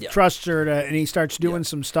kind of trusts her and he starts doing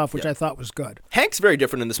some stuff, which I thought was good. Hank's very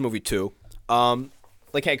different in this movie too,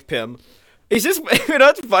 Hank Pym. He's just,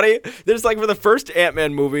 it's funny. There's for the first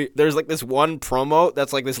Ant-Man movie, there's this one promo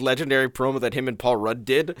that's this legendary promo that him and Paul Rudd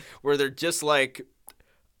did where they're just slapping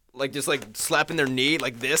their knee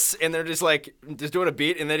like this, and they're just doing a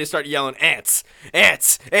beat, and they just start yelling ants,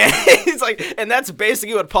 ants, and it's and that's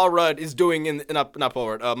basically what Paul Rudd is doing not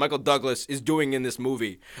Paul Rudd, Michael Douglas is doing in this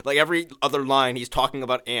movie. Every other line, he's talking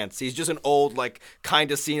about ants. He's just an old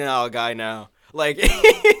kind of senile guy now.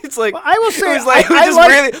 It's well, I will say,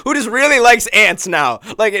 who just really likes ants now.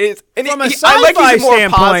 It's from a I sci-fi he's more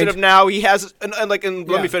standpoint. positive now. He has and let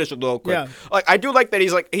me finish it real quick. Yeah. I do like that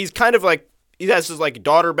he's kind of he has his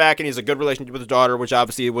daughter back and he has a good relationship with his daughter, which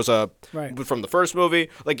obviously was from the first movie.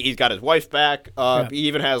 He's got his wife back. He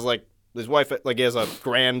even has his wife, like, he has a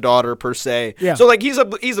granddaughter per se. Yeah. So like he's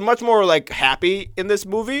a much more like happy in this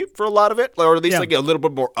movie for a lot of it, or at least like a little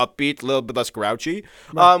bit more upbeat, a little bit less grouchy,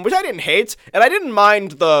 which I didn't hate, and I didn't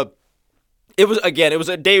mind the. It was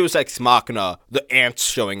a Deus Ex Machina, the ants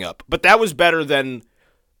showing up, but that was better than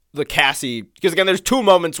the Cassie, because again, there's two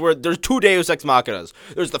moments where there's two Deus Ex Machinas.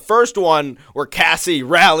 There's the first one where Cassie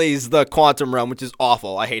rallies the quantum realm, which is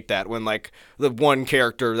awful. I hate that when like the one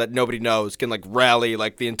character that nobody knows can like rally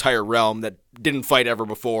like the entire realm that didn't fight ever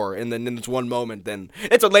before, and then in this one moment, then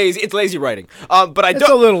it's lazy writing. But I It's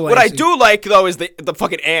a little what I lazy. do like though is the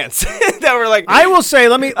fucking ants that were like. I will say,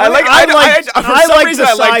 for some reason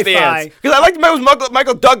I liked the ants because I liked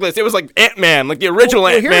Michael Douglas. It was like Ant-Man, like the original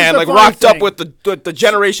Well, here's Ant-Man, the like funny rocked up thing. with the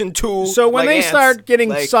Generation 2. So when like, they ants, start getting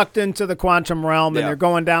like, sucked into the quantum realm and Yeah. they're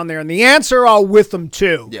going down there, and the ants are all with them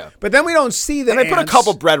too. Yeah. But then we don't see the and they put a ants.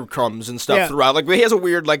 couple breadcrumbs and stuff Yeah. throughout. Like he has a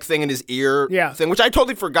weird like thing in his ear Yeah. thing, which I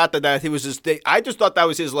totally forgot that he was just. I just thought that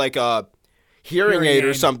was his like hearing aid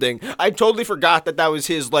or something. I totally forgot that was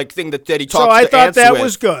his like thing that he talks So I to thought ants that with.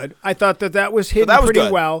 was good. I thought that was hidden that was pretty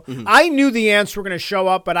good. well. I knew the ants were going to show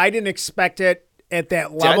up, but I didn't expect it at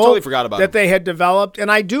that level. I totally forgot about that it. they had developed.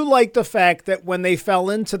 And I do like the fact that when they fell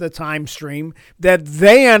into the time stream, that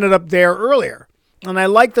they ended up there earlier. And I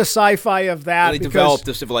like the sci-fi of that. And they because, developed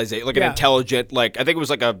a civilization, like an Yeah. intelligent, like I think it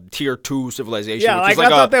was like a tier 2 civilization. Yeah, which like,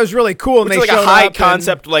 is I thought that was really cool. And which they is like a showed high up and-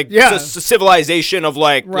 concept, like Yeah. civilization of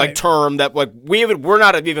like Right. term that like we're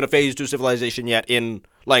not even a phase 2 civilization yet in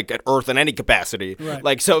like at Earth in any capacity. Right.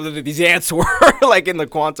 Like so these ants were like in the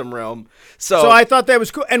quantum realm. So I thought that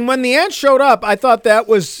was cool. And when the ants showed up, I thought that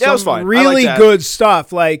was Yeah, it was some fine. I really like that. good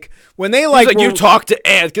stuff. Like when they like, He's like were- you talk to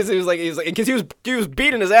ants because he was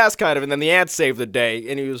beating his ass kind of, and then the ants saved the day,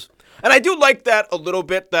 and I do like that a little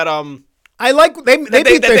bit that I like they beat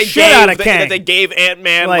that the shit out of Kang. that they gave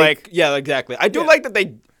Ant-Man yeah, exactly. I do like that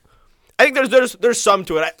they. I think there's some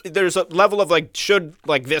to it. There's a level of like should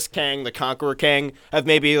like this Kang, the Conqueror Kang, have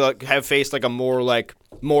maybe like have faced like a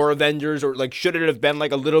more Avengers, or like should it have been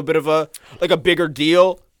like a little bit of a bigger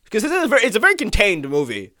deal? Because it's a very contained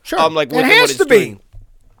movie. Sure, like it with has what to it's be. doing.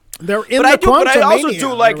 They're in But the I also Quantumania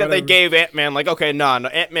do like or that they whatever. gave Ant-Man like okay, no,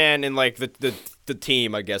 Ant-Man and like the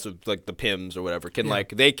team, I guess, of like the Pims or whatever can like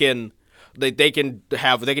they can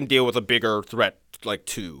deal with a bigger threat like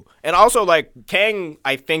too. And also like Kang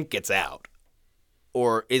I think gets out.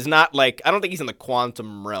 Or is not like I don't think he's in the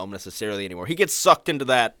quantum realm necessarily anymore. He gets sucked into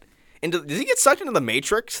does he get sucked into the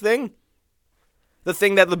Matrix thing? The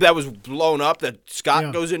thing that was blown up that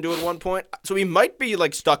Scott goes into at one point. So he might be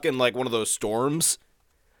like stuck in like one of those storms.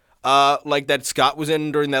 Like that Scott was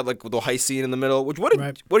in during that like the heist scene in the middle. What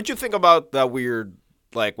did you think about that weird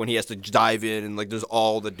like when he has to dive in and like there's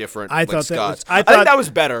all the different I thought Scotts? I think that was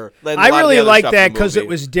better. Than a I lot of really the other liked stuff that in the because it movie.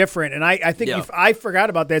 was different, and I think Yeah. I forgot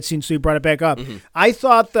about that scene, so you brought it back up. Mm-hmm. I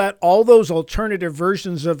thought that all those alternative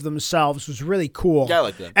versions of themselves was really cool. Yeah, I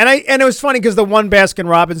like that. And it was funny because the one Baskin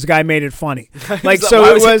Robbins guy made it funny. Like So so, why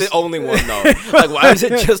it was was it the only one though? Like why was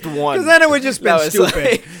it just one? because then it would just been No, it's stupid.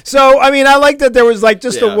 like- So I mean, I like that there was like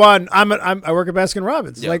just Yeah. the one. I work at Baskin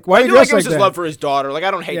Robbins. Yeah. Like why I are do you like dressed it was like his that? love for his daughter. Like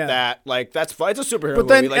I don't hate Yeah. that. Like that's fine. It's a superhero But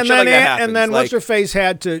then movie. Like and shit then like that happens. and then like, what's her face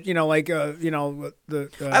had to the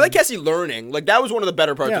I like Cassie learning. Like that was one of the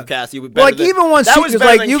better parts of Cassie. Like even once that she was was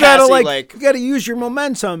better like, than you Cassie, gotta you gotta use your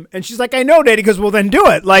momentum, and she's like, I know, Daddy. Because well, then do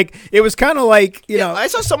it. Like it was kind of like you know. I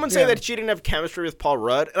saw someone say yeah. that she didn't have chemistry with Paul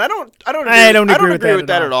Rudd, and I don't agree with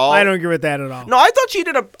that at all. I don't agree with that at all. No, I thought she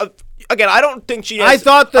did again. I don't think she. I Has,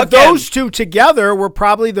 thought that again, those two together were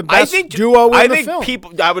probably the I best think duo in I the think film.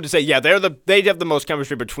 people. I would say yeah, they have the most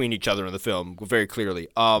chemistry between each other in the film very clearly.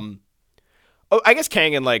 I guess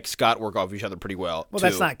Kang and like Scott work off each other pretty well. Well, too.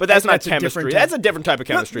 that's not. But that's not a different chemistry. type. That's a different type of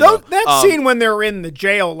chemistry. That scene when they're in the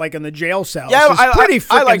jail, like in the jail cell, Yeah, is I pretty I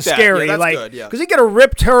freaking like that. scary. Yeah, that's like, good, yeah. because he could have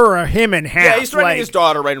ripped her or him in half. Yeah, he's threatening like, his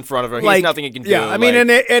daughter right in front of her. He has nothing he can do. Yeah, I mean,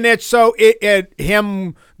 like, and it's so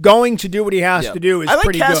him going to do what he has to do is I like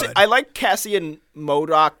pretty good. I like Cassie and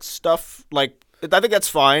MODOK stuff. Like, I think that's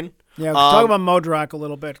fine. Yeah, talk about Modrock a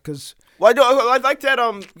little bit because. Well, I like that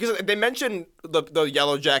because they mentioned the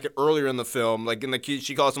Yellow Jacket earlier in the film, like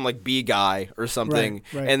she calls him like B guy or something,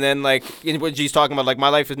 Right. and then like when she's talking about like my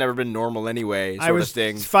life has never been normal anyway, sort I was of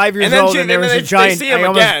thing. 5 years then old and there was a they giant. see him I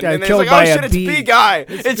almost again, got and killed it's by like, oh a shit, it's bee. B guy.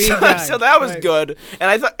 It's B guy. So that was Right. good,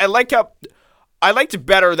 and I liked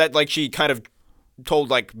better that like she kind of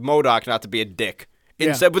told like MODOK not to be a dick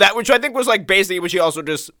instead, but that which I think was like basically what she also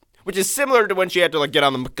just. Which is similar to when she had to like get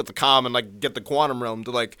on the comm and like get the quantum realm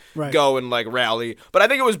to like go and like rally. But I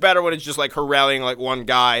think it was better when it's just like her rallying like one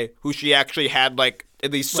guy who she actually had like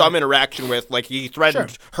at least some interaction with. Like he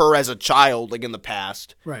threatened her as a child, like in the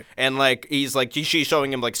past, Right. And like he's like she's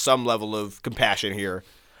showing him like some level of compassion here.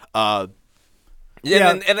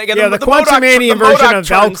 Yeah, and again, the Quantumanian version of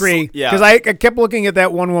Valkyrie. Because I kept looking at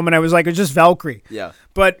that one woman. I was like, it's just Valkyrie. Yeah.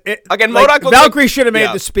 But again, like, MODOK Valkyrie should have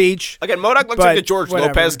made the speech. Again, MODOK looks like the George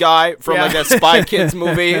Lopez guy from like that Spy Kids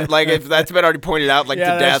movie. Like if that's been already pointed out, like to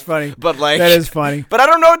death. That's funny. But like that is funny. But I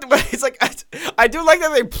don't know. It's like I do like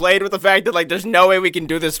that they played with the fact that like there's no way we can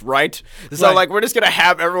do this right. So like we're just gonna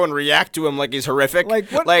have everyone react to him like he's horrific. Like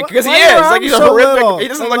because he is like he's horrific. Little? He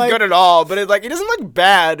doesn't look good at all. But he doesn't look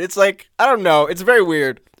bad. It's like I don't know. It's very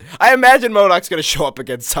weird. I imagine MODOK's gonna show up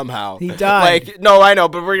again somehow. He died. Like no, I know,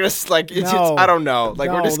 but we're gonna like it's I don't know. Like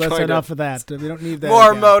we're just that's going enough of that. We don't need that.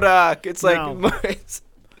 More again. MODOK. It's like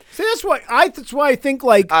See, that's why I think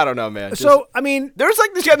like I don't know, man. So I mean, there's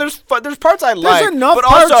like this. Yeah, there's parts I like. There's enough but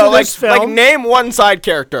parts also of like this film. like name one side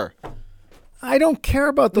character. I don't care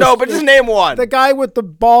about those. No, but just name one. The guy with the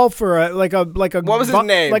ball for a like a. What was his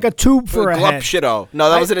name? Like a tube for a head. Glupshido. No,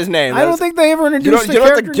 that wasn't his name. I don't think they ever introduced the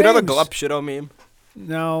character names. Do you know the Glupshido meme?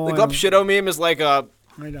 No. The Glupshido meme is like a.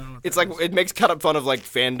 I don't. It's like it makes kind of fun of like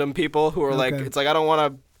fandom people who are like it's like I don't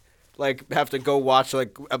want to. Like have to go watch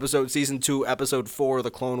like season 2, episode 4 of the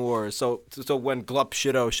Clone Wars. So when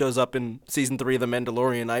Glupshido shows up in season 3 of The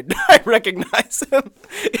Mandalorian, I recognize him.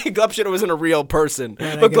 Glupshido isn't a real person,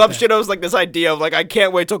 but Glupshido is like this idea of like I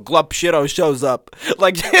can't wait till Glupshido shows up.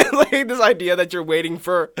 Like this idea that you're waiting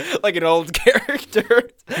for like an old character.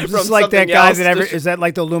 It's like that guy that is that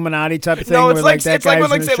like the Illuminati type of thing? No, it's where, like it's like when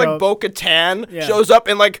like say like Bo-Katan shows up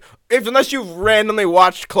and like. Unless you've randomly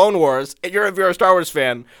watched Clone Wars, if you're a Star Wars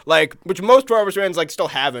fan, like which most Star Wars fans like still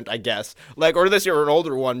haven't, I guess. Like, or unless you're an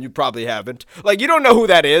older one, you probably haven't. Like, you don't know who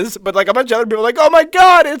that is, but like a bunch of other people are like, oh my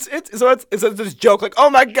god, it's this joke like, oh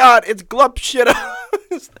my god, it's Glupshido.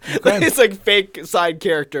 It's like fake side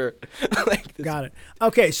character. Like got it.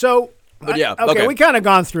 Okay, so but yeah, okay, we kind of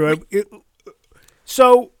gone through it.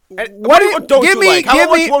 So. What don't you like? How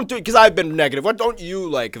much won't do? Because I've been negative. What don't you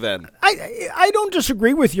like then? I don't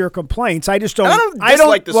disagree with your complaints. I just don't. I don't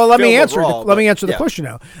like this. Well, let me answer. Overall, let me answer the question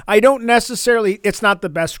now. I don't necessarily. It's not the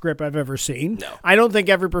best script I've ever seen. No. I don't think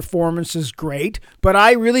every performance is great, but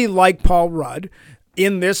I really like Paul Rudd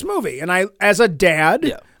in this movie, and as a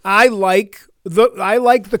dad, I like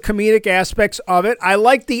the comedic aspects of it. I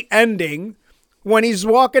like the ending. When he's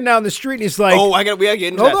walking down the street and he's like, we gotta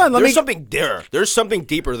get into hold that. on, There's something there. There's something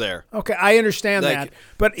deeper there. Okay, I understand that.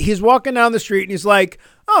 But he's walking down the street and he's like,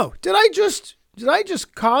 oh, did I just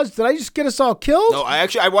get us all killed? No,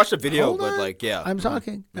 I watched a video, but like, yeah. I'm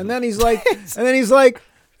talking. And then he's like,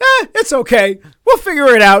 it's okay. We'll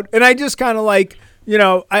figure it out. And I just kind of like,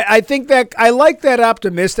 I think that I like that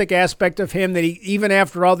optimistic aspect of him that he, even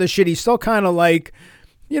after all this shit, he's still kind of like,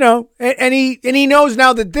 and he knows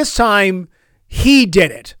now that this time, he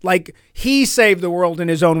did it. Like, he saved the world in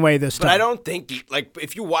his own way this time. But I don't think,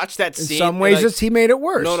 if you watch that scene... In some ways, he made it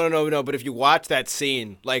worse. No. But if you watch that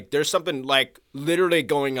scene, like, there's something, like, literally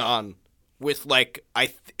going on with, like,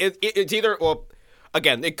 it's either... Well,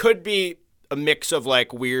 again, it could be a mix of,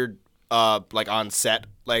 like, weird, like, on-set,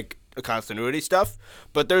 like, continuity stuff.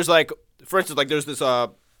 But there's, like... For instance, like, there's this,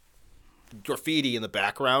 graffiti in the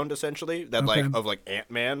background, essentially, that, like, of, like,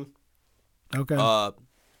 Ant-Man. Okay.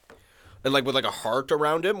 And like with like a heart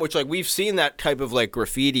around him, which like we've seen that type of like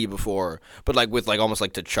graffiti before, but like with like almost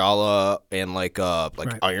like T'Challa and like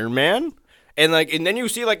Iron Man, and then you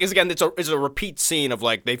see like it's a repeat scene of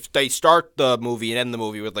like they start the movie and end the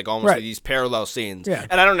movie with like almost like these parallel scenes. Yeah.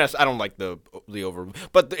 And I don't like the over,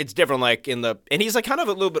 but it's different like and he's like kind of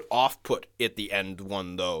a little bit off put at the end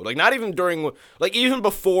one though, like not even during like even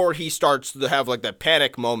before he starts to have like that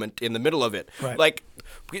panic moment in the middle of it, like.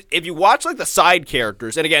 If you watch like the side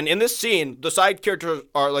characters, and again in this scene, the side characters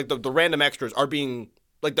are like the random extras are being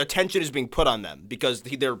like the attention is being put on them because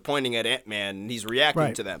they're pointing at Ant-Man and he's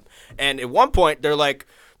reacting to them. And at one point they're like,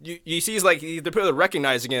 you see he's like they're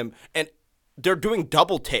recognizing him and they're doing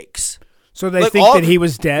double takes. So they think that he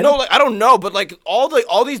was dead? No, like I don't know, but like all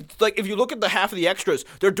these like if you look at the half of the extras,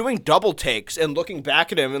 they're doing double takes and looking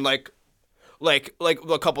back at him and like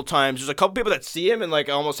a couple times. There's a couple people that see him and like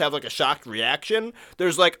almost have like a shocked reaction.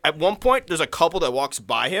 There's like at one point there's a couple that walks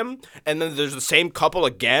by him and then there's the same couple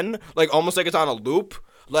again, like almost like it's on a loop.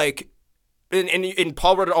 Like in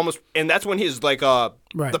Paul Rudd almost, and that's when his like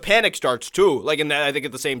the panic starts too. Like in that I think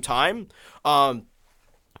at the same time. But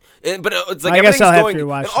it's like I guess I'll going. Have to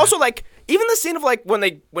watch and also like even the scene of like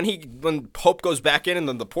when Hope goes back in and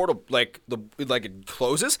then the portal it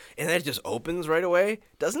closes and then it just opens right away.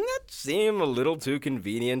 Doesn't that seem a little too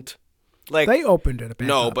convenient? Like they opened it.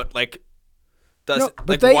 No, but like Does No, it, but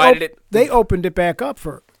like they why did it? they opened it back up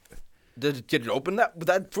for Did it open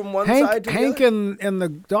that from one side? To Hank the other? and the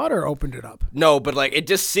daughter opened it up. No, but like it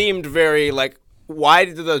just seemed very like. Why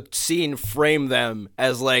did the scene frame them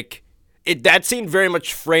as like? That scene very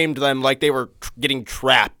much framed them like they were getting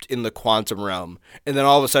trapped in the quantum realm, and then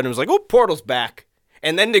all of a sudden it was like, oh, portal's back,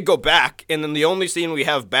 and then they go back, and then the only scene we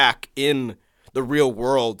have back in the real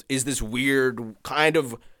world is this weird kind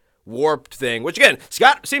of warped thing, which again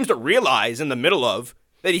Scott seems to realize in the middle of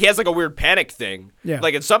that he has like a weird panic thing,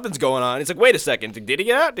 like if something's going on. It's like, wait a second, did he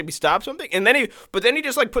get out? Did we stop something? And then he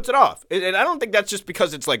just like puts it off, and I don't think that's just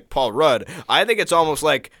because it's like Paul Rudd. I think it's almost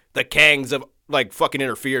like the Kangs have like fucking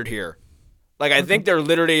interfered here. Like I think they're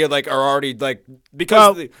literally like are already like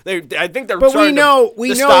because I think they're. But we know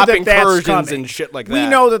stopping that that's Persians coming. and shit like that. We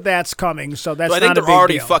know that that's coming, so that's So I think not a they're big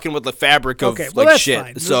already deal. fucking with the fabric of well, like that's shit.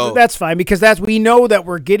 fine. So that's fine because we know that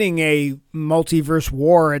we're getting a multiverse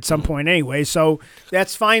war at some point anyway. So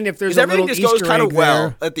that's fine if there's a everything little just goes kind of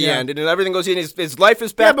well at the end, and everything goes in. His life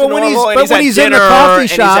is Yeah, back but to when normal. he's- and but he's when at he's in the dinner, coffee and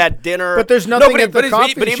shop- he's at dinner. but there's nothing at the but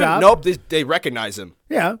coffee even, shop. Nope, they recognize him.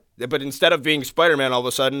 Yeah. But instead of being Spider-Man, all of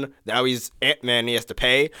a sudden now he's Ant-Man. He has to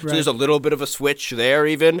pay. So Right. there's a little bit of a switch there,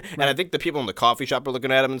 even. And I think the people in the coffee shop are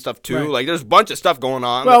looking at him and stuff too. Right. Like there's a bunch of stuff going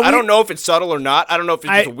on. Well, I don't know if it's subtle or not. I don't know if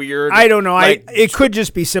it's just weird. I don't know. Like, It could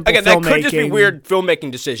just be simple again, filmmaking. that could just be weird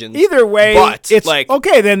filmmaking decisions. Either way, but it's like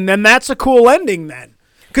okay. Then that's a cool ending then,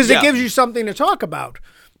 because Yeah. it gives you something to talk about.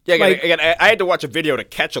 Yeah, Like- again, I had to watch a video to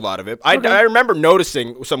catch a lot of it. I remember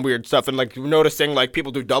noticing some weird stuff and like noticing like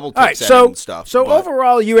people do double All right, takes at it so and stuff. so but-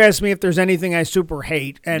 overall, you asked me if there's anything I super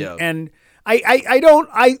hate, and Yeah. and I don't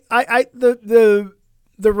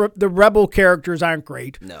the rebel characters aren't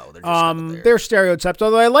great. no, they're just not there. They're stereotypes.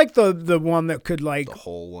 Although I like the one that could like The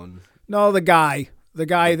whole one. no the guy that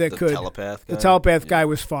The could telepath guy? The telepath guy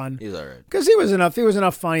was fun. He's all right. Because he was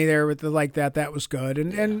enough funny there with the like that. That was good,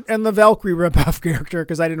 and the Valkyrie ripoff character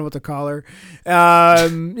because I didn't know what to call her.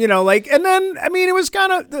 Like, and then I mean it was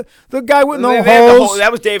kind of the guy with no They had the holes.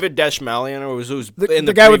 that was David Deshmalian, who's in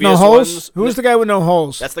The guy with no previous holes. ones. Who was the guy with no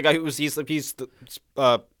holes? That's the guy who was he's the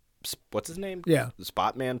what's his name? Yeah. The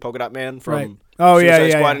Spot Man, Polka Dot Man from Right. Oh, yeah, Suicide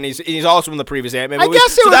yeah, Squad, yeah. and he's also in the previous Ant-Man I movie.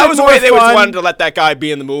 guess it so would that be was the more way they just fun- wanted to let that guy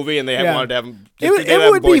be in the movie, and they Yeah. wanted to have him. It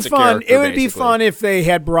would be fun. It would be fun if they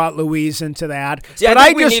had brought Louise into that. See, I but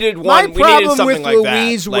think we needed my one- we needed problem something with like that,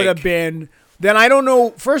 Louise would have like- been. Then I don't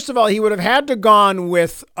know. First of all, he would have had to gone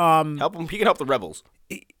with. Help him. He can help the rebels.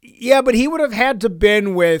 Yeah, but he would have had to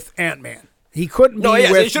been with Ant-Man. He couldn't No, be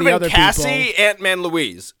yeah, with it should the have other been Cassie, people. Ant-Man,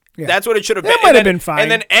 Louise. Yeah. That's what it should have been. That might have been fine.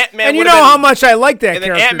 And then Ant-Man. And you would know have how been- much I like that And then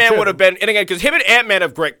character Ant-Man too. would have been, and again, because him and Ant-Man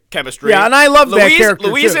have great chemistry. Yeah, and I love that character,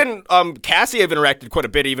 Louise too. and Cassie have interacted quite a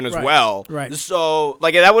bit even as Right, well. right. So,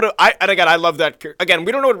 like, that would have, and again, I love that. Again,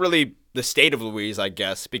 we don't know what really the state of Louise, I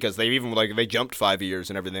guess, because they even, like, they jumped 5 years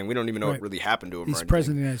and everything. We don't even know Right. what really happened to him. He's or anything.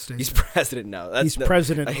 president of the United States. He's president now. That's He's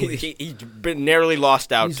president, He's Louise. been narrowly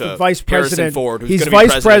lost out He's to the vice Harrison president. Ford, who's He's going to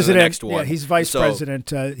be vice president in the next Yeah, one. he's vice So-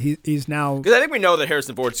 president. He's now. Because I think we know that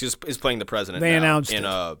Harrison Ford is playing the president. They now announced in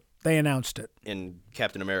it. They announced it. in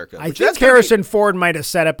Captain America. I which think that's gonna be- Harrison Ford might have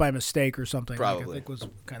said it by mistake or something. Like, Probably. I think was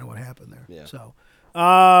kind of what happened there. Yeah.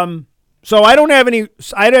 So I don't have any.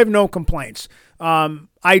 I have no complaints.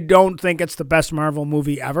 I don't think it's the best Marvel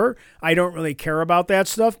movie ever. I don't really care about that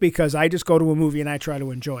stuff because I just go to a movie and I try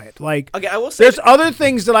to enjoy it. Like, Okay, I will say there's other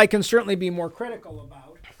things that I can certainly be more critical about.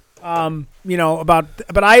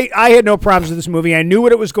 But I had no problems with this movie. I knew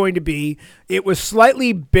what it was going to be. It was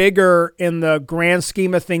slightly bigger in the grand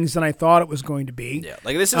scheme of things than I thought it was going to be. Yeah,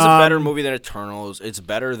 like this is a better movie than Eternals. It's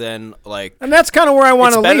better than like. And that's kind of where I want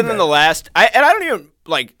It's to better leave than it. the last. I don't even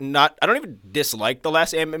like not. I don't even dislike the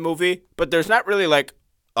last Ant-Man movie, but there's not really like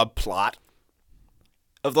a plot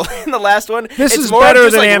of the in the last one. This it's is more better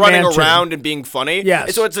just than like Ant-Man running 2. around and being funny.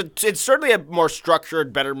 Yes. So it's certainly a more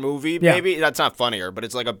structured, better movie. Yeah. Maybe that's not funnier, but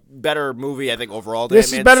it's like a better movie. I think overall. Than This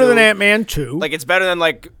is Ant-Man better 2. than Ant-Man 2. Like it's better than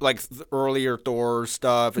like the earlier Thor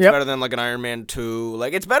stuff. It's Yep. better than like an Iron Man 2.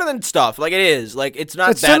 Like it's better than stuff. Like it is. Like it's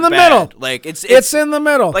not It's that in the bad. middle. Like it's in the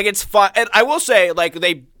middle. like it's fun. And I will say, like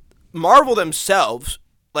they Marvel themselves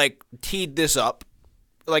like teed this up,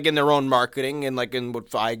 like in their own marketing and like in what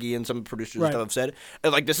Feige and some producers and Right. stuff have said.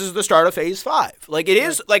 And, like this is the start of Phase 5. Like it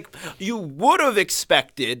is like you would have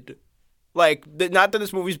expected, like not that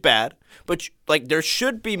this movie's bad, but like there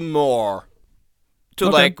should be more to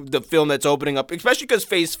Okay. like the film that's opening up, especially because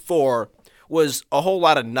Phase 4 was a whole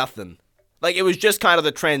lot of nothing. Like it was just kind of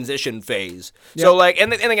the transition phase. So like,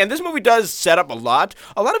 and again, this movie does set up a lot.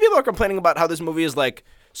 A lot of people are complaining about how this movie is like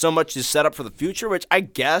so much is set up for the future, which I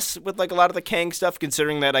guess with like a lot of the Kang stuff,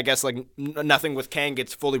 considering that I guess like nothing with Kang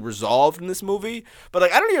gets fully resolved in this movie. But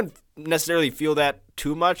like I don't even necessarily feel that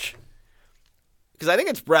too much. Because I think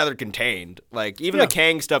it's rather contained. Like even the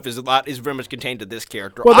Kang stuff is very much contained to this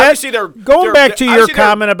character. Well, obviously they're going back to your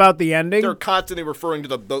comment about the ending. They're constantly referring to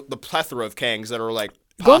the plethora of Kangs that are like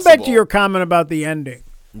possible. Going back to your comment about the ending.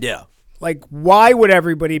 Yeah. Like, why would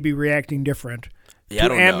everybody be reacting different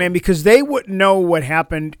to Ant-Man? Because they wouldn't know what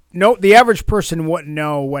happened. No, the average person wouldn't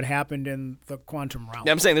know what happened in the quantum realm.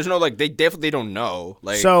 Yeah, I'm saying there's no like they definitely don't know.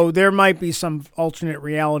 Like, so there might be some alternate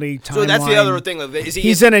reality timeline. So that's the other thing. Like,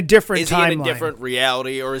 he's in a different timeline. Is he in a different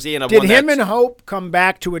reality, or is he in a? Did him and Hope come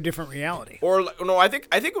back to a different reality? Or no, I think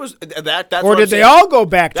it was that. That's or did they all go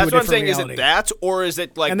back to a different reality? That's what I'm saying. Is it that, or is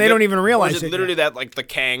it like? And they don't even realize it. Is it literally that like the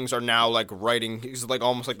Kangs are now like writing? It's like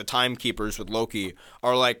almost like the timekeepers with Loki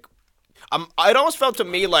are like. It almost felt to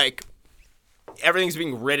me like everything's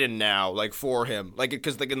being written now, like for him, like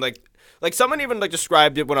because like someone even like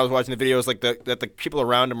described it when I was watching the videos, like that the people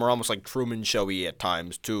around him were almost like Truman Showy at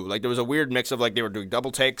times too. Like there was a weird mix of like they were doing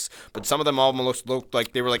double takes, but some of them almost looked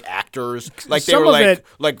like they were like actors, like they were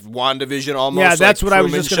like WandaVision almost. Yeah, that's like what I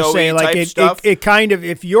was just gonna say. Like it kind of,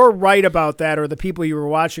 if you're right about that, or the people you were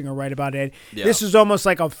watching are right about it, this is almost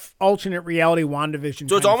like a alternate reality WandaVision.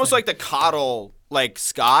 So it's almost like the coddle. Like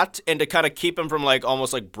Scott, and to kind of keep him from like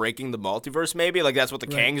almost like breaking the multiverse, maybe like that's what the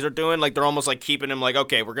Kangs are doing. Like they're almost like keeping him like,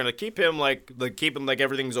 okay, we're gonna keep him like keep him like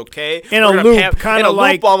everything's okay in a loop, kind of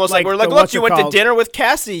like almost like we're like, look, you went to dinner with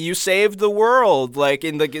Cassie, you saved the world, like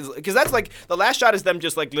in the because that's like the last shot is them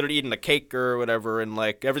just like literally eating a cake or whatever, and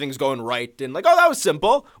like everything's going right, and like that was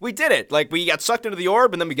simple, we did it, like we got sucked into the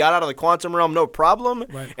orb, and then we got out of the quantum realm, no problem,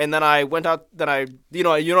 and then I went out, then I you know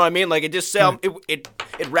what I mean, like it just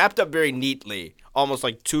it wrapped up very neatly. Almost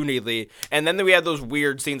like too neatly, and then we had those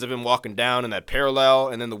weird scenes of him walking down in that parallel,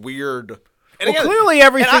 and then the weird. And well, again, clearly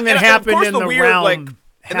everything that happened in the realm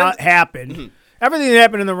happened. Mm-hmm. Everything that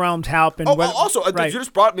happened in the realms happened. Oh, also, you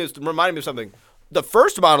just reminded me of something. The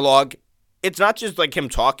first monologue, it's not just like him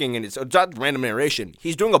talking, and it's not random narration.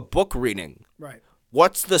 He's doing a book reading. Right.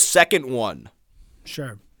 What's the second one?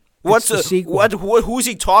 Sure. What's the sequel? Who's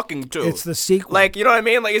he talking to? It's the sequel. Like, you know what I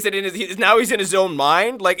mean? Like, is it in his? Now he's in his own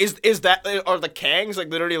mind. Like, is that? Are the Kangs like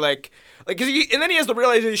literally like? and then he has the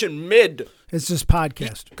realization mid. It's just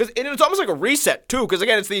podcast. And it's almost like a reset too, because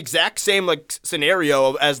again, it's the exact same like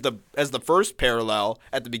scenario as the first parallel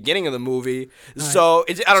at the beginning of the movie. Right. So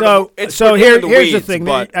I don't know. Here's the thing.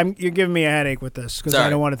 You're giving me a headache with this because I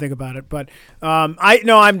don't want to think about it. But I'm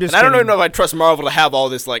just. And I don't even know if I trust Marvel to have all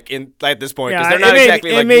this like at this point because they're not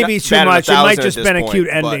exactly. It may be too much. It might just been a cute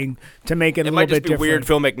ending to make it a little bit different. It might just be weird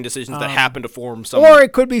filmmaking decisions that happen to form some. Or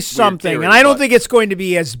it could be something, and I don't think it's going to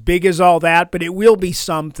be as big as all that, but it will be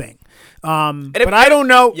something. But I don't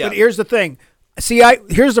know. Yeah. But here's the thing. See,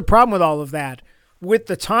 here's the problem with all of that. With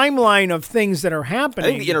the timeline of things that are happening. I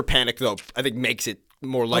think the inner panic, though, makes it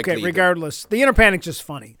more likely. Okay, regardless. The inner panic's just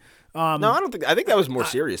funny. No, I don't think. I think that was more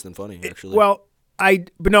serious than funny, actually.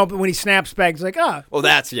 But when he snaps back, it's like, Well,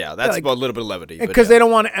 that's like, a little bit of levity. Because they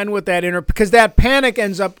don't want to end with that because that panic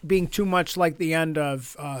ends up being too much like the end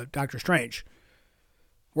of Doctor Strange.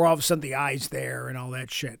 Where all of a sudden the eye's there and all that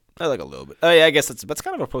shit. I like a little bit. Oh yeah, I guess that's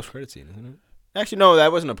kind of a post-credit scene, isn't it? Actually, no, that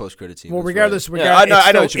wasn't a post-credit scene. Well, regardless, I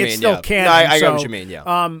know what you mean. It's still canon. No, I know what you mean.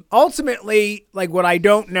 Yeah. Ultimately, like what I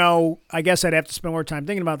don't know, I guess I'd have to spend more time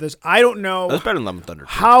thinking about this. I don't know. That's better than Love and Thunder.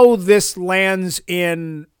 How this lands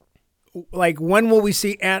in, like, when will we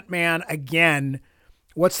see Ant-Man again?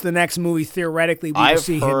 What's the next movie theoretically we will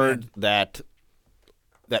see him in? I've heard that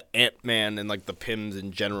Ant-Man and like the Pyms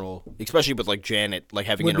in general, especially with like Janet, like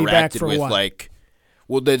having interacted with what? Like,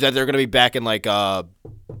 well, that they're going to be back in like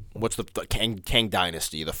what's the Kang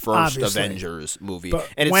Dynasty, the first Obviously. Avengers movie, but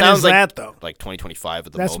and it when sounds is like that though? Like 2025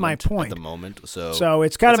 at the That's moment. my point. At the moment, so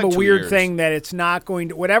it's kind of like a weird 2 years. thing that it's not going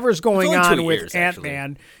to whatever's going on with years,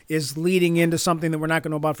 Ant-Man is leading into something that we're not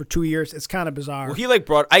going to know about for 2 years. It's kind of bizarre. Well, he like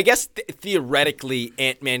brought. I guess theoretically,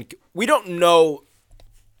 Ant-Man. We don't know.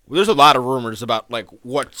 There's a lot of rumors about like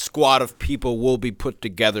what squad of people will be put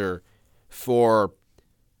together for.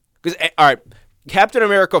 Because all right, Captain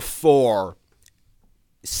America 4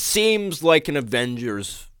 seems like an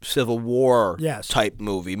Avengers Civil War type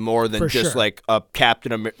movie more than just like a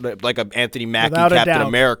like a Anthony Mackie Captain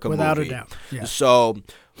America movie. Without a doubt. Yeah. So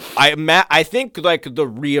I think like the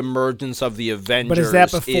reemergence of the Avengers. But is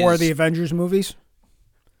that before the Avengers movies?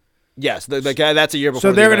 Yes, that's a year before.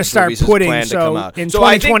 So they're going to start putting. So in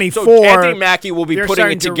 2024, Anthony Mackie will be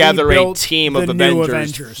putting together a team of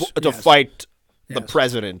Avengers to fight the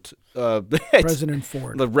president, President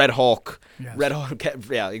Ford, the Red Hulk. Yes. Red Hulk.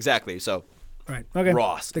 Yeah, exactly. So Right. Okay.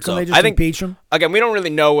 Ross. Can So they just I think impeach him? again, we don't really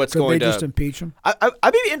know what's Could going they to. just impeach him?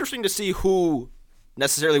 I'd be interesting to see who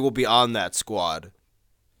necessarily will be on that squad,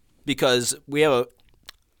 because we have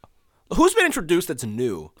who's been introduced that's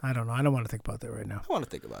new. I don't know. I don't want to think about that right now. I want to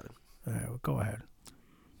think about it. All right, well, go ahead.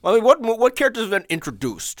 I mean, what characters have been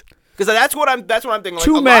introduced? Because that's what I'm thinking. Like,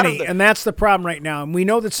 Too a lot many, of the, and that's the problem right now. And we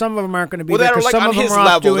know that some of them aren't going to be well, there that are because like some on of them his are off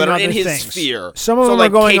level, doing that are other in his things. sphere. Some of so them like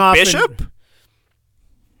are going Kate off. Bishop,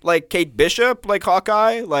 like Kate Bishop, like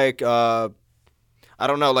Hawkeye, like I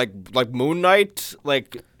don't know, like Moon Knight,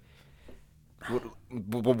 like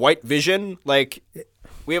White Vision, like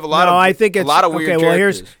we have a lot of. I think it's a lot of weird okay. Well,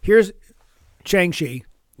 characters. here's Shang-Chi.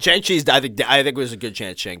 Shang-Chi's. I think there's a good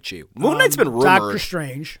chance Shang-Chi. Moon Knight's been rumored. Doctor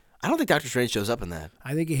Strange. I don't think Doctor Strange shows up in that.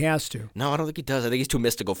 I think he has to. No, I don't think he does. I think he's too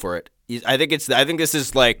mystical for it. I think this is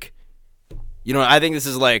like, I think this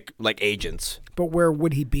is like Agents. But where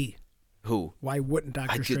would he be? Who? Why wouldn't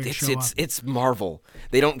Doctor Strange show up? It's Marvel.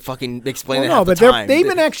 They don't fucking explain Well, it no, half the but time. they've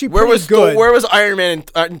been actually where pretty was good. Where was Iron Man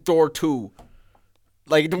in Thor 2?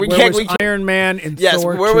 Like we Where can't. was Iron Man in yes,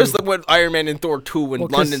 Thor where 2? was when Iron Man in Thor 2 when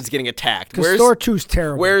 'cause- London's getting attacked? Because Thor 2's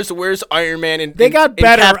terrible. Where's Iron Man in They got in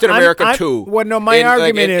better. Captain America 2? Well, no, my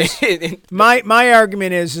argument is my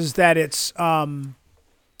argument is that it's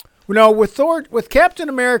with Thor, with Captain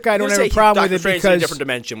America, I don't have a problem with it Strange's because in a different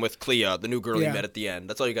dimension with Clea, the new girl he Yeah. met at the end.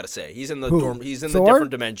 That's all you got to say. He's in the Who? dorm. He's in Thor? the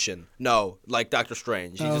different dimension. No, like Doctor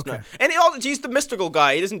Strange. He's just okay. not. And he's the mystical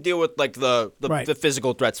guy. He doesn't deal with like the Right. the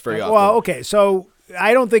physical threats very often. well, okay, so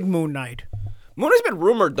I don't think Moon Knight. Moon Knight's been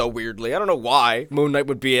rumored though. Weirdly, I don't know why Moon Knight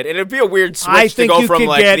would be it, and it'd be a weird switch I to think go you from could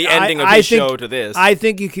like get the ending of I his think, show to this. I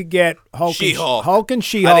think you could get Hulk, She-Hulk. Hulk and I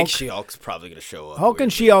She-Hulk. think She-Hulk's probably gonna show up. Hulk and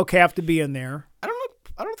weirdly. She-Hulk have to be in there. I don't know.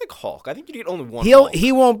 I don't think Hulk. I think you get only one. Hulk.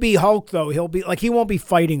 He won't be Hulk though. He'll be like he won't be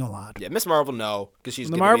fighting a lot. Yeah, Miss Marvel, no, because she's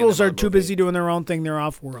The gonna be in Marvels are another too movie. busy doing their own thing. They're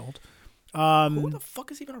off world. Who the fuck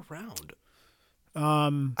is even around?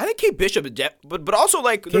 I think Kate Bishop, but also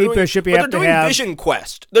like they're Kate doing, Bishop, you but have they're to doing have- Vision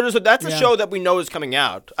Quest. That's a Yeah. show that we know is coming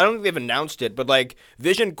out. I don't think they've announced it, but like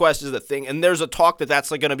Vision Quest is the thing, and there's a talk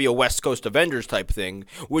that's like going to be a West Coast Avengers type thing,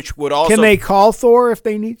 which would also. Can they call Thor if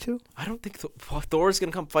they need to? I don't think Thor's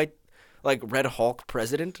going to come fight like Red Hulk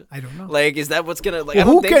president. I don't know. Like, is that what's gonna? Like, Well, I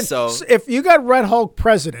don't who think can, so. If you got Red Hulk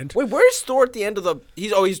president, Wait, where's Thor at the end of the?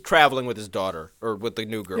 He's traveling with his daughter or with the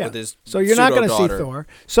new girl with his. so you're not going to see pseudo-daughter. Thor.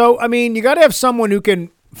 So I mean, you got to have someone who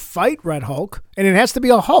can fight Red Hulk, and it has to be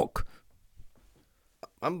a Hulk.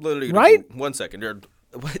 I'm literally gonna Right? do 1 second. No,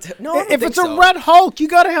 I don't If think it's a so. Red Hulk, you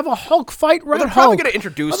got to have a Hulk fight Red they're Hulk. probably gonna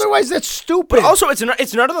introduce- Otherwise, that's stupid. But also, it's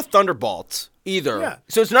none of the Thunderbolts either. Yeah.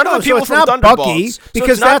 So it's none No, of the so people it's from not Thunderbolts. Bucky, So because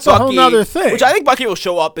it's not that's a whole Bucky, nother thing. Which I think Bucky will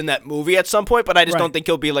show up in that movie at some point, but I just Right. don't think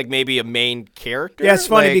he'll be like maybe a main character. Yeah, it's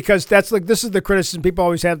funny Like, because that's like this is the criticism people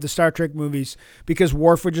always have the Star Trek movies because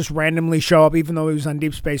Worf would just randomly show up even though he was on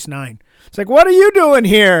Deep Space Nine. It's like, what are you doing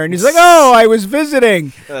here? And he's like, oh, I was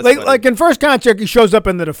visiting. That's Like funny. like in First Contact, he shows up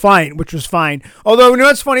in the Defiant, which was fine. Although you know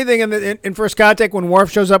what's funny thing in First Contact when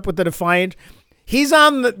Worf shows up with the Defiant. He's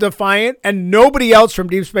on the Defiant, and nobody else from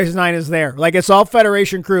Deep Space Nine is there. Like, it's all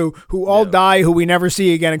Federation crew who all die, who we never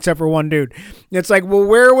see again except for one dude. It's like, well,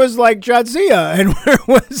 where was, like, Jadzia? And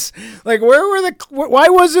why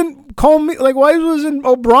wasn't Comey, like, why wasn't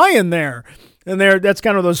O'Brien there? And that's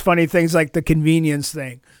kind of those funny things, like the convenience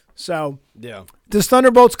thing. So, yeah. does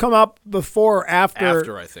Thunderbolts come up before or after?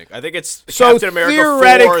 After, I think. I think it's So Captain America 4,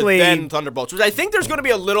 theoretically- then Thunderbolts. Which I think there's going to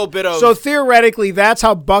be a little bit of. So theoretically, that's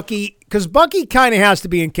how Bucky, because Bucky kind of has to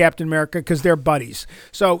be in Captain America because they're buddies.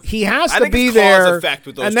 So he has I to think be it's cause there, effect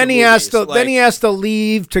with those and then two he has movies. to then he Like- has to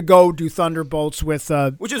leave to go do Thunderbolts with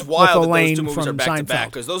which is with wild that those Elaine two movies from are back to back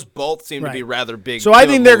Seinfeld. because those both seem to be Right. rather big. So I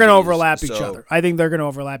think they're going to movies, overlap each so- other. I think they're going to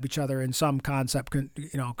overlap each other in some concept,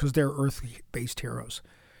 because they're Earth-based heroes.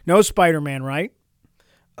 No Spider-Man, right?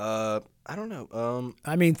 I don't know.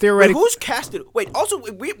 I mean, Wait, theoretically, who's casted? Wait, also,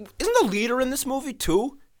 isn't the leader in this movie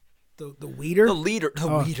too? the Weeder. The leader. The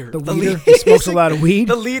leader. The Weeder. He smokes a lot of weed.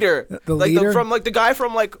 The leader. The like leader? the guy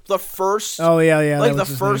from like the first. Oh yeah. Like that the was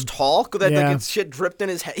his first name. Hulk that Yeah. like it's shit dripped in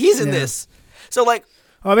his head. He's in Yeah. this. So like.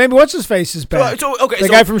 Oh, maybe what's his face is bad. So okay. the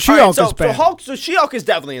so, guy from She-Hulk all right, is bad. So She-Hulk is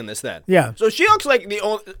definitely in this then. Yeah. So She-Hulk's like the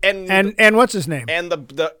only And what's his name? and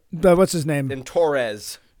the What's his name? and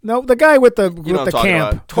Torres. No, the guy with the You know with what I'm the talking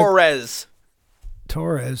camp. about. Torres.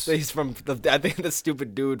 Torres. He's from I think the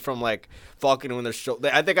stupid dude from like Falcon and Winter Soldier.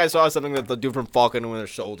 I think I saw something that the dude from Falcon and Winter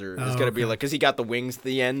Soldier is gonna be like, because he got the wings at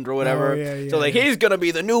the end or whatever. yeah, so like he's gonna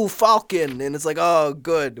be the new Falcon, and it's like, oh,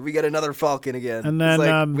 good, we get another Falcon again. And It's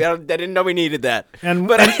then, like, I didn't know we needed that. And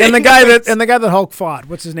But and the guy that Hulk fought.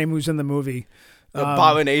 What's his name? Who's in the movie?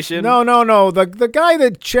 Abomination. No. The guy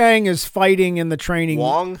that Chang is fighting in the training.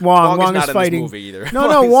 Wong is Wong not is in fighting. this movie either.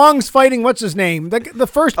 No. Wong's fighting. What's his name? The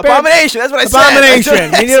first Abomination. That's what I Abomination.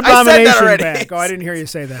 said. We need I said that Abomination already. back. Oh, I didn't hear you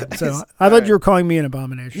say that. So I thought you were calling me an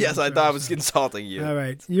abomination. Yes, I thought I was insulting you. All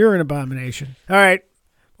right, you're an abomination. All right.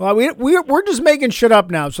 Well, we're just making shit up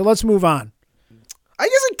now. So let's move on.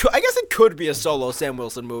 I guess it could be a solo Sam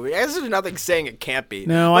Wilson movie. I guess there's nothing saying it can't be.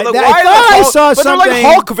 No, but I why thought the I Hulk- saw but something. they're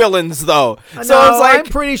like Hulk villains, though. So it's like I'm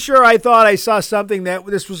pretty sure I thought I saw something that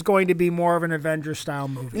this was going to be more of an Avengers style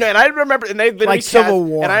movie. no, and I remember, and they literally Like Civil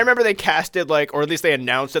War. and I remember they casted or at least they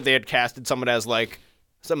announced that they had casted someone as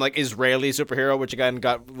some Israeli superhero, which again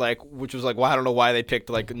which was well, I don't know why they picked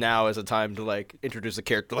now as a time to introduce a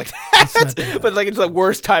character like that, but it's the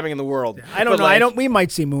worst timing in the world. I don't know. We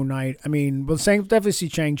might see Moon Knight. I mean, we'll definitely see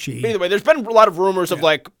Shang-Chi. Either way, there's been a lot of rumors of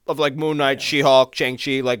Moon Knight, She-Hulk,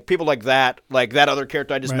 Shang-Chi, people like that other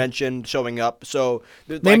character I just mentioned showing up. So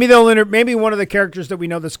Maybe maybe one of the characters that we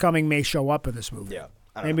know that's coming may show up in this movie. Yeah.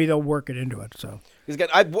 Maybe they'll work it into it. So again,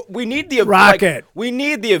 we need the Rocket. We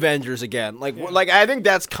need the Avengers again. I think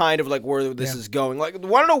that's kind of where this is going. Want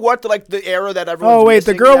to know what the era that everyone's Oh wait,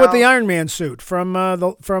 the girl now? with the Iron Man suit from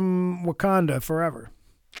Wakanda Forever.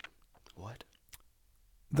 What?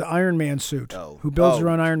 The Iron Man suit. Oh. Who builds her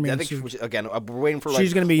own Iron Man I think suit? Again, we're waiting for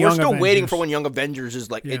She's gonna be We're Young still waiting Avengers. for when Young Avengers is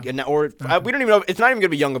we don't even know. It's not even gonna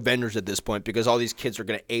be Young Avengers at this point because all these kids are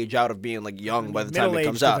gonna age out of being young by the time it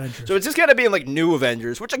comes out. Avengers. So it's just gonna be New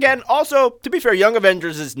Avengers, which again, also to be fair, Young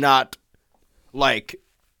Avengers is not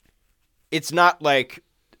it's not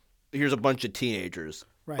here's a bunch of teenagers.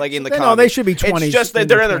 Right. In the No, comics. they should be 20s. It's just that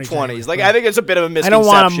they're in their 20s. I think it's a bit of a I misconception. don't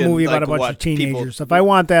want a movie about a bunch what of teenagers. people- If I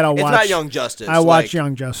want that, I'll watch. It's not Young Justice. I watch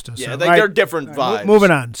Young Justice. Yeah, so, they're different vibes.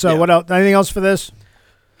 Moving on. So Yeah. what else? Anything else for this?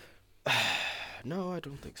 No, I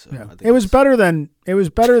don't think so. Yeah. I think It was it's- better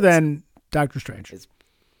than Doctor Strange.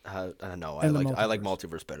 I don't know. And the I like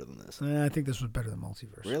Multiverse better than this. I think this was better than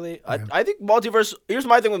Multiverse. Really? Yeah. I think Multiverse. Here's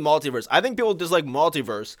my thing with Multiverse. I think people dislike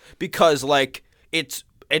Multiverse because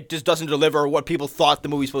it just doesn't deliver what people thought the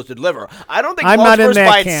movie's supposed to deliver. I don't think I'm not in Multiverse that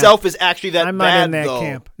by camp. itself is actually that I'm bad. not in that though.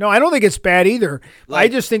 camp. No, I don't think it's bad either. I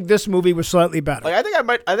just think this movie was slightly better. I think I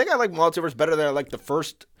like Multiverse better than I like the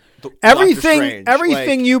first. Doctor everything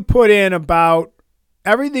Strange. you put in about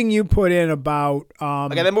again,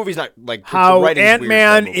 that movie's not how the writing's weird for that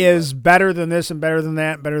Ant-Man movie, is better than this and better than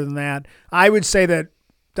that, better than that. I would say that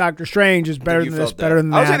Doctor Strange is better than this, better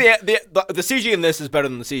than I that. would say the CG in this is better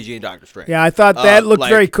than the CG in Doctor Strange. Yeah, I thought that looked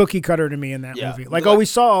like- very cookie cutter to me in that Yeah. movie. We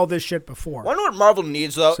saw all this shit before. I wonder what Marvel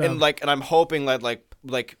needs though, So- and I'm hoping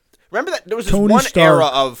remember that there was this Tony one Stark. era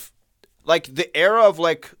of the era of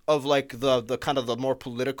the kind of the more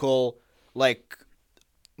political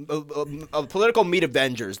political meat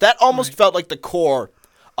Avengers that almost felt like the core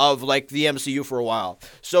of the MCU for a while.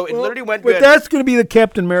 So it literally went. But that's going to be the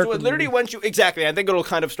Captain America. So it literally movie. went exactly. I think it'll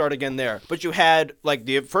kind of start again there. But you had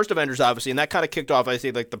the first Avengers obviously, and that kind of kicked off. I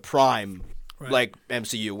say the prime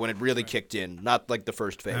MCU when it really kicked in, not the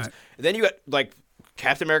first phase. Right. And then you got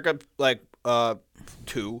Captain America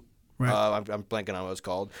 2. Right. I'm blanking on what it's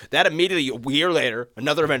called. That immediately a year later,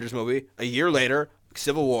 another Avengers movie. A year later,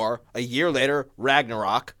 Civil War. A year later,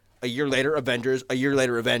 Ragnarok. A year later, Avengers. A year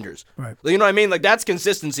later, Avengers. Right. You know what I mean? That's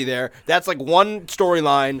consistency there. That's one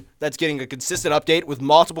storyline that's getting a consistent update with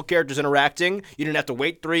multiple characters interacting. You didn't have to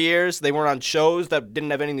wait 3 years. They weren't on shows that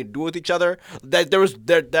didn't have anything to do with each other.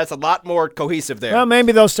 That's a lot more cohesive there. Well,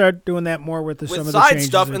 maybe they'll start doing that more with some of the side changes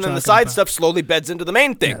stuff, they're and then the talking side about. stuff slowly beds into the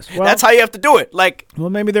main thing. Yes. Well- That's how you have to do it.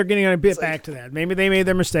 Well, maybe they're getting a bit back to that. Maybe they made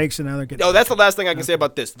their mistakes and now they're getting. No, that's the last thing I can say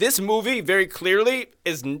about this. This movie very clearly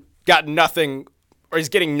is getting nothing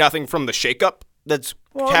from the shakeup that's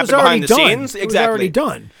Well, it was happened already behind the done. scenes. It was Exactly. already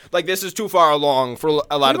done. This is too far along for a lot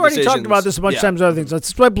We've of already decisions. talked about this a bunch of Yeah. times. Other things.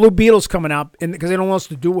 That's why Blue Beetle's coming out because they don't know what else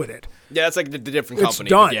to do with it. Yeah, it's the different It's company.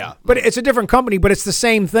 done. Yeah. But it's a different company, but it's the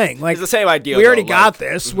same thing. It's the same idea. We already though, got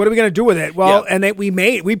this. What are we going to do with it? Well, Yeah. and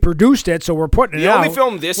we produced it, so we're putting it The out. only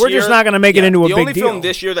film this we're year, just not going to make it into a the big only deal. film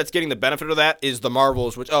this year that's getting the benefit of that is the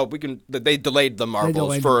Marvels, which they delayed the Marvels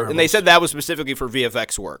delayed the and they Marvels. said that was specifically for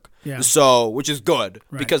VFX work. Yeah. So, which is good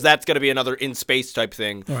Right. because that's going to be another in space type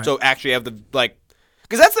thing. Right. So actually have the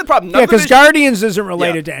because that's the problem. Yeah, because Guardians isn't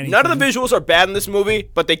related to anything. None of the visuals are bad in this movie,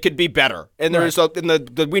 but they could be better. And there is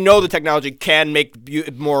we know the technology can make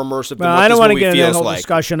it more immersive than Well, what I don't this want to movie get into that feels whole like.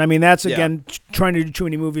 discussion. I mean, that's Yeah. again trying to do too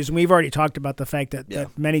many movies, and we've already talked about the fact that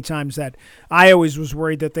many times that I always was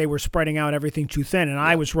worried that they were spreading out everything too thin, and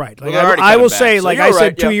I was right. Like Well, they're already I will cutting say, back, so like you're I said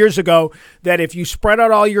right, 2 yeah. years ago, that if you spread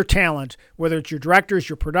out all your talent, whether it's your directors,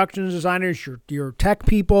 your production designers, your tech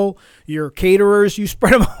people, your caterers, you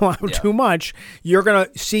spread them all out too much, you're gonna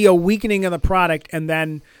to see a weakening of the product, and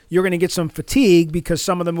then you're going to get some fatigue because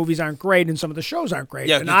some of the movies aren't great and some of the shows aren't great.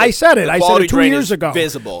 Yeah, and I said it. I said it 2 years ago.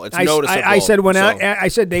 Visible. It's noticeable. I said when so. I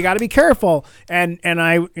said they got to be careful, and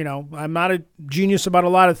I I'm not a genius about a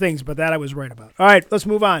lot of things, but that I was right about. All right, let's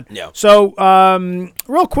move on. Yeah. So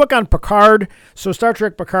real quick on Picard. So Star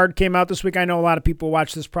Trek Picard came out this week. I know a lot of people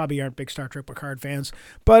watch this probably aren't big Star Trek Picard fans,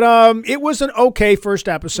 but it was an okay first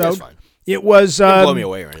episode. That's fine. It was Didn't blow me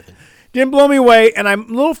away or anything. Didn't blow me away, and I'm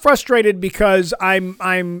a little frustrated because I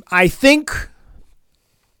think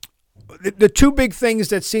the two big things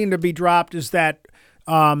that seem to be dropped is that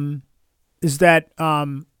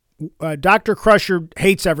Dr. Crusher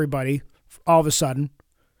hates everybody all of a sudden.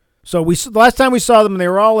 So the last time we saw them, they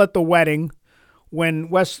were all at the wedding when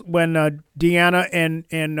Deanna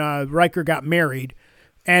and Riker got married,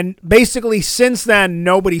 and basically since then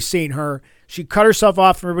nobody's seen her. She cut herself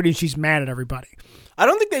off from everybody, and she's mad at everybody. I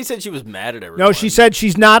don't think they said she was mad at everyone. No, she said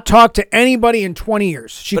she's not talked to anybody in 20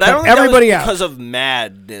 years. She but cut I don't think everybody that was out because of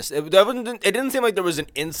madness. It didn't seem like there was an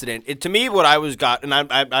incident. To me, what I was got, and I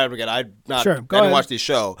didn't watch this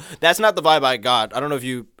show. That's not the vibe I got. I don't know if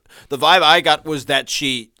you. The vibe I got was that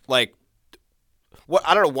she what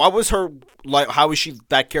I don't know. What was her like? How was she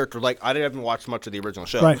that character like? I didn't watch much of the original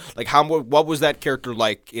show. Right. Like what was that character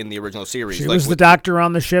like in the original series? She was the doctor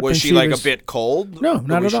on the ship. Was and she like a bit cold? No,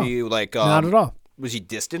 not at all. Was she like not at all? Was he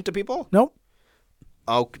distant to people? Nope.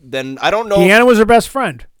 Oh, then I don't know. Deanna was her best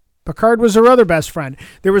friend. Picard was her other best friend.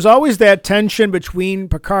 There was always that tension between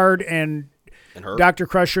Picard and her? Dr.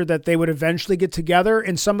 Crusher that they would eventually get together.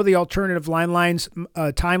 In some of the alternative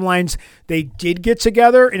timelines, they did get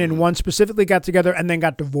together, and in one specifically got together and then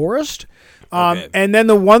got divorced. Okay. And then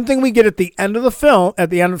the one thing we get at the end of the film,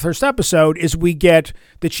 at the end of the first episode, is we get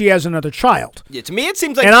that she has another child. Yeah, to me it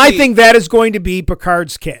seems like, and I think that is going to be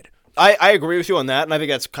Picard's kid. I agree with you on that, and I think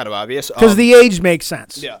that's kind of obvious. Because the age makes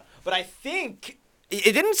sense. Yeah. But I think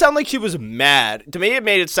it didn't sound like she was mad. To me, it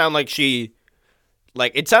made it sound like it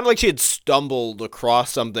sounded like she had stumbled across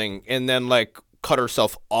something and then, cut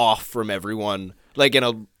herself off from everyone,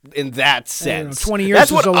 in that sense. 20 years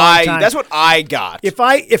is a long time. That's what I got. If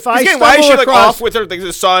I stumble why is she, across, off with her,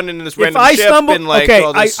 the son and this random ship?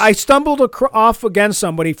 I stumbled off against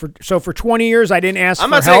somebody for 20 years. I didn't ask. I'm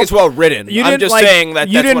for not help. saying it's well written. I'm just saying that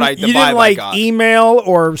that's what the vibe I got. Email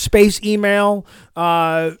or space email,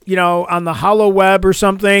 on the hollow web or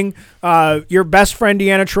something. Your best friend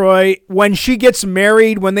Deanna Troi, when she gets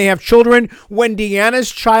married, when they have children, when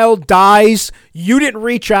Deanna's child dies, you didn't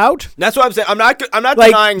reach out. That's what I'm saying. I'm not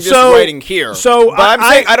denying this writing here. But I'm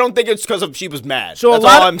saying I don't think it's because she was mad. That's all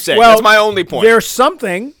I'm saying. That's my only point. There's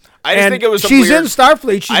something. I just think it was she's in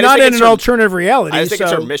Starfleet. She's not in an alternative reality. I think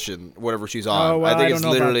it's her mission, whatever she's on. Well, I think it's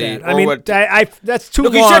literally. That's too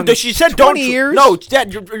long. She said 20 years. No,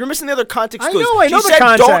 Dad, you're missing the other context. I know the context. She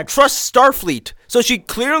said don't trust Starfleet. So she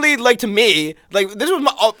clearly, to me, this was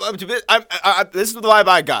my. This is the vibe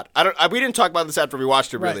I got. We didn't talk about this after we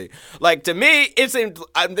watched it. Really, to me, it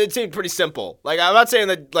seemed pretty simple. I'm not saying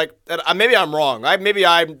that. Maybe I'm wrong. Maybe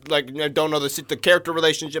I don't know the character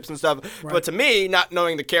relationships and stuff. Right. But to me, not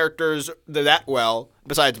knowing the characters that well,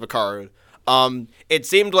 besides Picard, it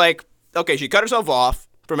seemed like she cut herself off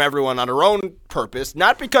from everyone on her own purpose,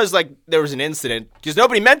 not because there was an incident, because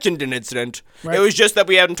nobody mentioned an incident. Right. It was just that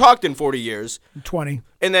we hadn't talked in 40 years. 20.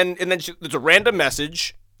 And then there's a random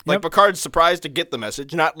message. Picard's surprised to get the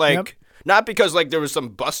message, not because there was some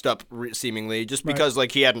bust up seemingly, just because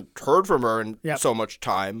he hadn't heard from her in so much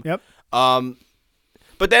time. Yep.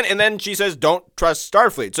 But then she says, "Don't trust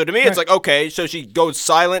Starfleet." So to me, it's okay. So she goes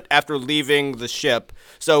silent after leaving the ship.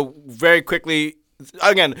 So very quickly,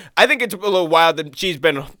 again, I think it's a little wild that she's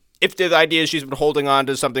been. If the idea is she's been holding on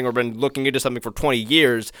to something or been looking into something for 20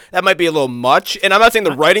 years, that might be a little much. And I'm not saying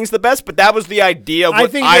the writing's the best, but that was the idea of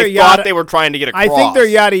what I thought they were trying to get across. I think they're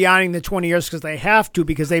yada-yadaing the 20 years because they have to,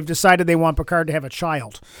 because they've decided they want Picard to have a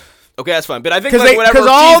child. Okay, that's fine. But I think whatever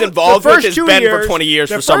she's involved with has been for 20 years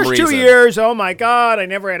for some reason. The first 2 years, oh my God, I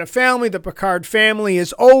never had a family. The Picard family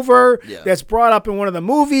is over. Yeah. That's brought up in one of the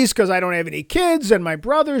movies because I don't have any kids and my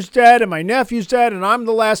brother's dead and my nephew's dead and I'm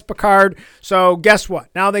the last Picard. So guess what?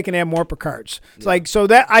 Now they can have more Picards. It's so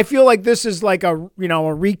that I feel like this is like a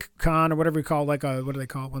recon or whatever you call it, what do they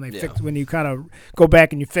call it when they fix, when you kind of go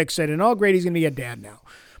back and you fix it and Grady's going to be a dad now.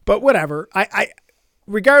 But whatever.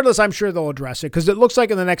 Regardless, I'm sure they'll address it because it looks like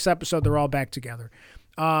in the next episode they're all back together.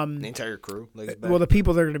 The entire crew? Well, the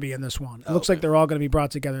people that are going to be in this one. It looks like they're all going to be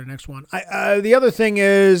brought together in the next one. The other thing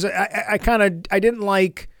is I didn't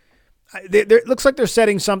like – it looks like they're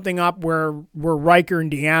setting something up where Riker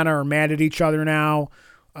and Deanna are mad at each other now.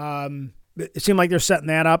 it seemed like they're setting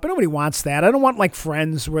that up. But nobody wants that. I don't want like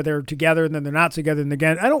Friends where they're together and then they're not together and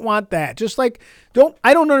again. I don't want that. Just like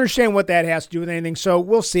I don't understand what that has to do with anything. So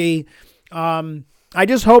we'll see. I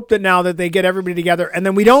just hope that now that they get everybody together and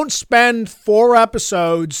then we don't spend 4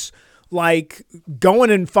 episodes like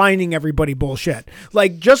going and finding everybody bullshit.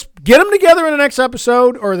 Like just get them together in the next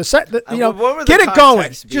episode or get it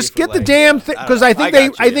going. Just get the damn thing because I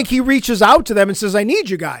think he reaches out to them and says, "I need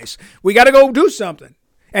you guys. We got to go do something."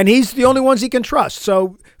 And he's the only ones he can trust.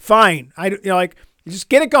 So fine. Just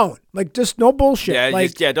get it going. Like, just no bullshit.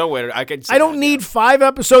 Yeah, don't wait. I don't need 5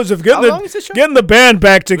 episodes of getting the band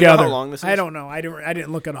back together. How long this is? I don't know. I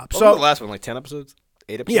didn't look it up. What was the last one? Like 10 episodes?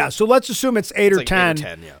 8 episodes? Yeah, so let's assume it's 8 or 10. 8 or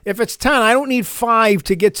 10, yeah. If it's 10, I don't need 5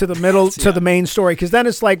 to get to the middle to the main story because then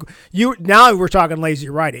it's like now we're talking lazy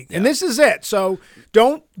writing. Yeah. And this is it. So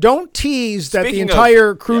don't tease that the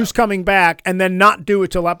entire crew's coming back and then not do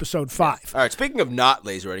it till episode 5. Yeah. All right, speaking of not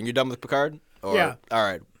lazy writing, you done with Picard? Yeah. All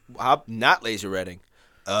right. Not lazy writing.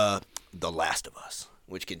 The Last of Us,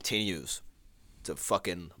 which continues to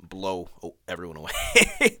fucking blow everyone away.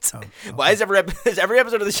 Why is every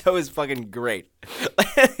episode of the show is fucking great?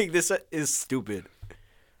 Like, this is stupid.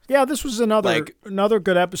 Yeah, this was another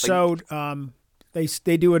good episode.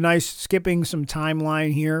 They do a nice skipping some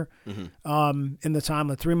timeline here. Mm-hmm. In the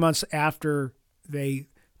timeline 3 months after the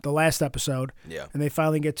last episode. Yeah. And they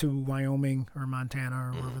finally get to Wyoming or Montana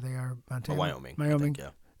or wherever they are. Montana, Wyoming. Wyoming. I think, yeah.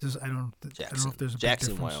 I don't know if there's a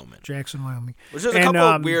Jackson, big difference. Wyoming. Jackson, Wyoming. Which is a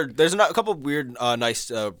couple weird. There's a couple weird, nice.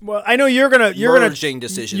 Well, I know you're gonna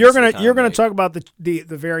decisions. You're gonna talk about the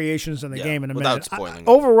variations in the game in a minute. Without spoiling.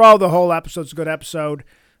 Overall, the whole episode's a good episode.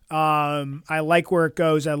 I like where it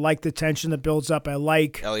goes. I like the tension that builds up. I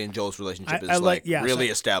like Ellie and Joel's relationship is really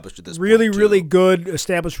established at this point. Really good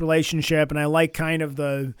established relationship, and I like kind of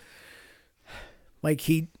the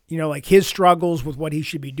his struggles with what he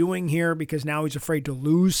should be doing here because now he's afraid to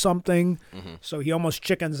lose something. Mm-hmm. So he almost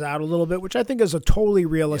chickens out a little bit, which I think is a totally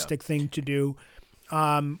realistic thing to do.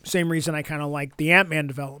 Same reason I kind of like the Ant-Man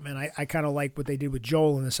development. I kind of like what they did with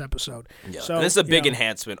Joel in this episode. Yeah. So and this is a big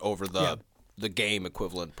enhancement over the game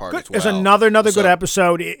equivalent part as well. It's another good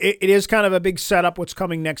episode. It is kind of a big setup what's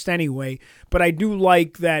coming next anyway, but I do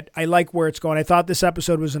like that. I like where it's going. I thought this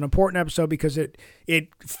episode was an important episode because it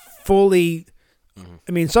fully... Mm-hmm.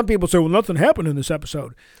 I mean, some people say, well, nothing happened in this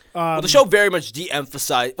episode. The show very much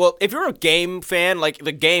de-emphasized. Well, if you're a game fan, like,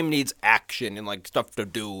 the game needs action and, like, stuff to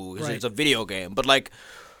do. Right. It's a video game. But, like,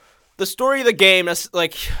 the story of the game, is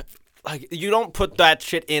like you don't put that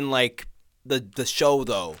shit in, like, the show,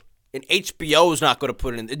 though. And HBO is not going to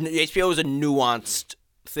put it in. HBO is a nuanced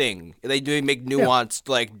thing. They do make nuanced,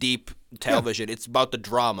 like, deep television. Yeah. It's about the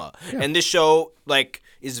drama. Yeah. And this show, like,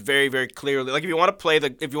 is very, very clearly, like, if you want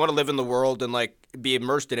to live in the world and, like, be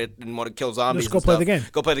immersed in it and want to kill zombies, just go play the game.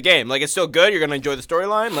 Go play the game. Like, it's still good. You're gonna enjoy the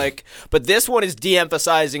storyline. Like, but this one is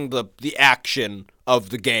de-emphasizing the action of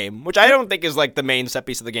the game, which I don't think is like the main set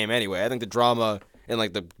piece of the game anyway. I think the drama and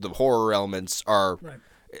like the horror elements are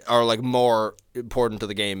like more important to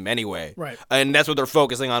the game anyway. Right. And that's what they're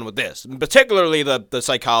focusing on with this, particularly the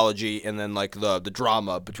psychology and then like the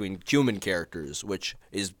drama between human characters, which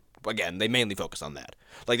is, again, they mainly focus on that.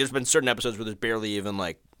 Like, there's been certain episodes where there's barely even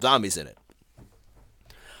like zombies in it.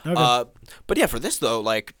 Okay. But yeah, for this though,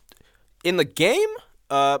 like in the game,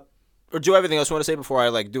 or do you have anything else you want to say before I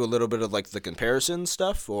like do a little bit of like the comparison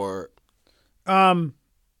stuff, or?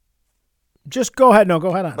 Just go ahead. No, go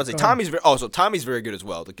ahead on. Let's say Tommy's Tommy's very good as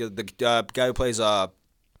well. The guy who plays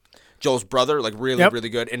Joel's brother, like really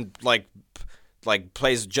good, and like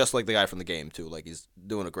plays just like the guy from the game too. Like, he's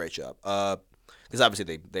doing a great job. Because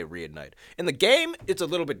obviously they reignite. In the game, it's a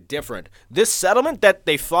little bit different. This settlement that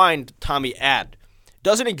they find Tommy at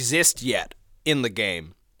doesn't exist yet in the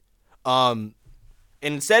game. And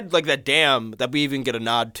instead, like, that dam that we even get a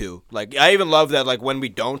nod to. Like, I even love that, like, when we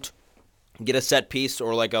don't get a set piece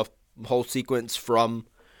or, like, a whole sequence from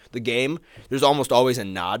the game, there's almost always a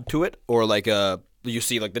nod to it. Or, like, you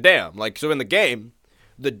see, like, the dam. Like, so in the game,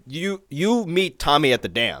 you meet Tommy at the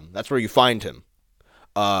dam. That's where you find him.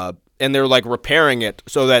 And they're, like, repairing it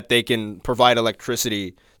so that they can provide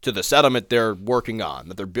electricity to the settlement they're working on,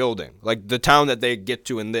 that they're building. Like, the town that they get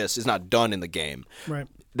to in this is not done in the game. Right.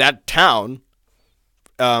 That town,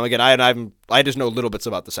 again, I just know little bits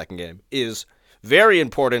about the second game, is very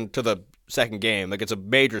important to the second game. Like, it's a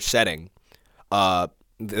major setting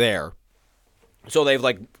there. So they've,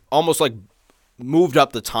 like, almost, like, moved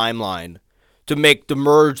up the timeline to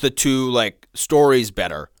merge the two, like, stories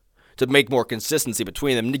better, to make more consistency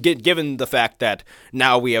between them, given the fact that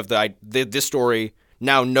now we have this story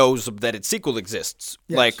now knows that its sequel exists.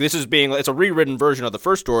 Yes. Like, this is it's a rewritten version of the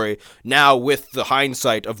first story, now with the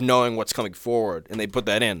hindsight of knowing what's coming forward, and they put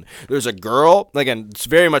that in. There's a girl, again, it's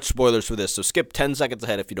very much spoilers for this, so skip 10 seconds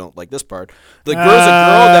ahead if you don't like this part.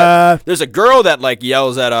 There's a girl that, like,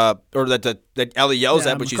 yells at, or that Ellie yells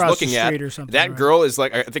at, but she's looking at. That girl is,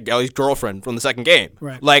 like, I think Ellie's girlfriend from the second game.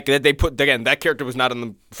 Right. Like, they put, again, that character was not in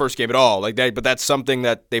the first game at all, like, but that's something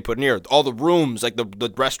that they put in here. All the rooms, like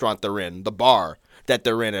the restaurant they're in, the bar that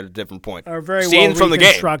they're in at a different point, are very scenes well from the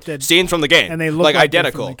game. Scenes from the game, and they look like they're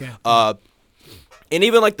identical. from the game. And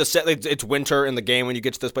even like the set, it's winter in the game. When you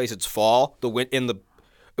get to this place, it's fall.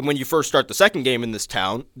 When you first start the second game in this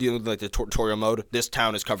town, like the tutorial mode, this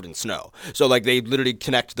town is covered in snow. So like they literally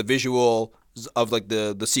connect the visual of like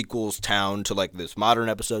the sequel's town to like this modern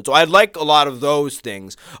episode. So I like a lot of those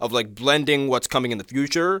things of like blending what's coming in the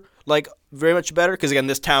future like very much better, because again,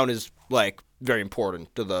 this town is like very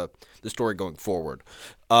important to the story going forward.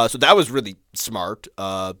 So that was really smart.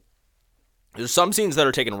 There's some scenes that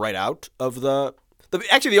are taken right out of the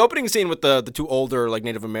opening scene with the two older like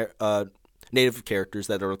Native characters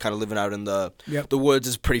that are kind of living out in the woods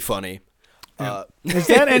is pretty funny. Yeah. Is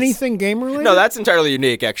that anything game related? No, that's entirely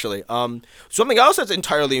unique, actually. Something else that's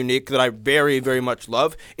entirely unique that I very, very much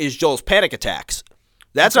love is Joel's panic attacks.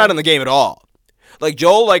 That's not in the game at all. Like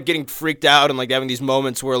Joel, like getting freaked out and like having these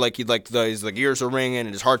moments where like his like ears are ringing and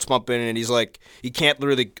his heart's pumping and he's like he can't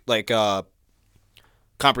literally like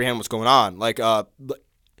comprehend what's going on. Like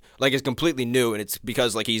it's completely new, and it's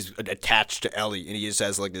because like he's attached to Ellie and he just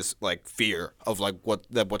has like this like fear of like what's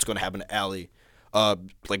going to happen to Ellie. So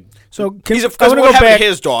he's I want to go back.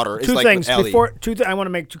 His daughter is two like things Ellie. I want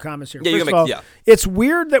to make two comments here. Yeah, First of all, it's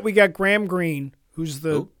weird that we got Graham Greene, who's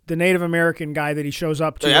the Native American guy that he shows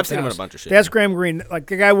up to. Yeah, I've seen him in a bunch of shit. That's Graham Greene. Like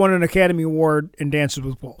the guy won an Academy Award in Dances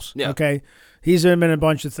with Wolves. Yeah. Okay. He's in a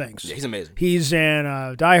bunch of things. Yeah, he's amazing. He's in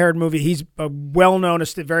a Die Hard movie. He's a well-known,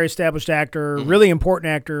 very established actor, really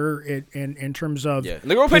important actor in terms of and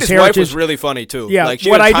the girl who played his wife was really funny, too. Yeah. Like,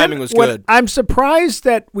 the timing was good. I'm surprised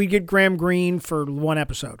that we get Graham Greene for one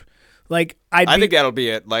episode. Like I think that'll be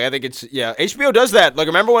it. Like I think it's HBO does that. Like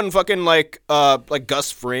remember when fucking like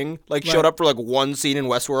Gus Fring showed up for like one scene in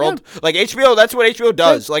Westworld? Yeah. Like HBO, that's what HBO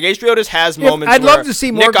does. Like HBO just has moments. I'd love to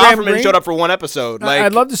see more Nick Graham Offerman Greene. showed up for one episode. Like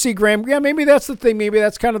I'd love to see Graham. Yeah, maybe that's the thing. Maybe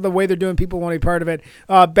that's kind of the way they're doing. People want to be part of it.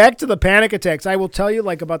 Back to the panic attacks. I will tell you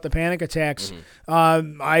like about the panic attacks.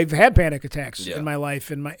 I've had panic attacks in my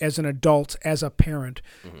life, as an adult, as a parent,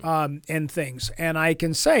 and things. And I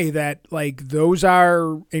can say that like those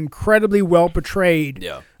are incredibly well portrayed.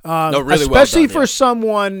 Yeah. Really especially well done, for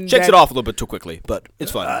someone checks it off a little bit too quickly, but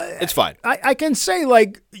it's fine. It's fine. I can say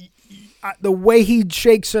like the way he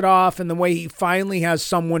shakes it off and the way he finally has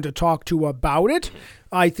someone to talk to about it,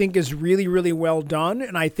 I think is really, really well done.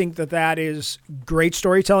 And I think that is great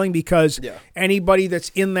storytelling because anybody that's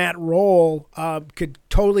in that role could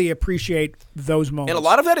totally appreciate those moments. And a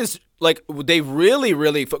lot of that is like they really,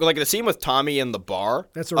 really like the scene with Tommy in the bar.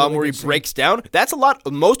 That's a really where he scene. breaks down. That's a lot.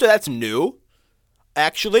 Most of that's new,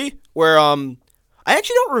 actually. Where I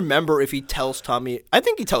actually don't remember if he tells Tommy. I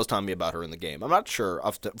think he tells Tommy about her in the game. I'm not sure.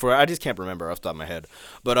 I just can't remember off the top of my head.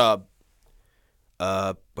 But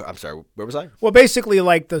I'm sorry. Where was I? Well, basically,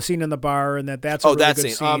 like the scene in the bar, and that's a really that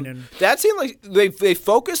good scene. And that scene, like they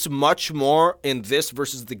focus much more in this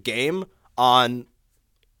versus the game on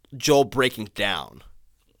Joel breaking down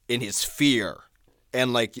in his fear,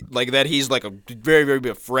 and like that he's like a very, very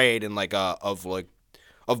afraid and like of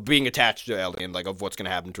being attached to Ellie and like of what's going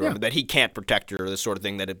to happen to him, that he can't protect her, this sort of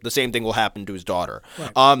thing, that the same thing will happen to his daughter.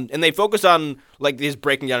 Right. And they focus on like his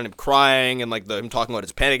breaking down and him crying and like him talking about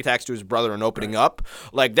his panic attacks to his brother and opening up.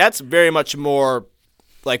 Like that's very much more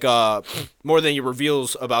like more than he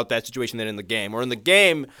reveals about that situation than in the game. Or in the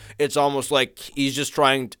game, it's almost like he's just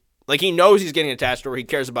trying to, like he knows he's getting attached to her, he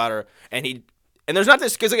cares about her, and there's not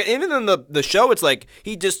this, because like, even in the show, it's like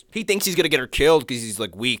he thinks he's gonna get her killed because he's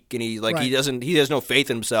like weak and he has no faith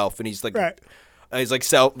in himself and he's like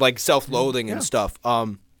self-loathing and stuff.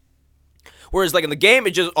 Whereas like in the game,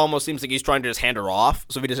 it just almost seems like he's trying to just hand her off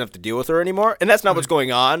so he doesn't have to deal with her anymore, and that's not what's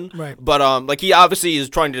going on. Right. But like he obviously is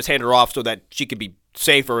trying to just hand her off so that she could be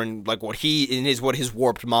safer and like what his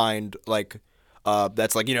warped mind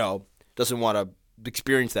that's like doesn't want to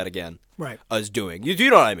experience that again. Right. Is doing. You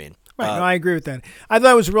know what I mean? Right, no, I agree with that. I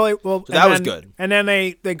thought it was really well. So that was good. And then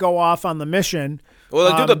they go off on the mission. Well,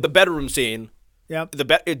 they do the bedroom scene. Yep.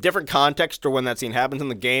 Different context to when that scene happens in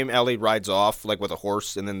the game. Ellie rides off like with a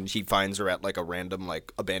horse, and then she finds her at like a random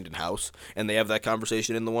like abandoned house, and they have that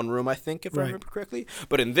conversation in the one room, I think, if I remember correctly.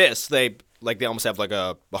 But in this, they almost have like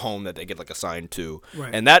a home that they get like assigned to,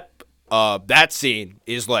 right. And that scene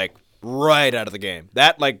is like right out of the game.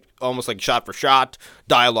 That like almost like shot for shot,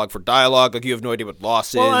 dialogue for dialogue. Like you have no idea what loss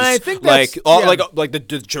is. Well, and I think like that's- all yeah. like the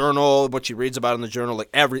journal, what she reads about in the journal, like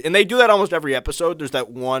and they do that almost every episode. There's that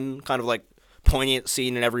one kind of like poignant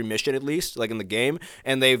scene in every mission, at least, like in the game,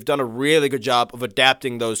 and they've done a really good job of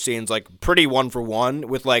adapting those scenes like pretty one for one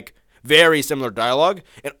with like very similar dialogue.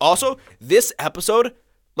 And also this episode,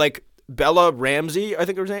 like Bella Ramsey, I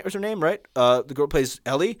think was her name, right? The girl who plays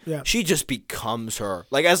Ellie. Yeah. She just becomes her.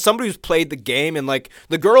 Like as somebody who's played the game, and like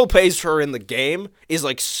the girl who plays her in the game is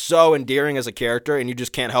like so endearing as a character, and you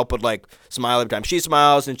just can't help but like smile every time she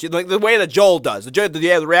smiles, and she like the way that Joel does,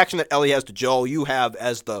 the reaction that Ellie has to Joel, you have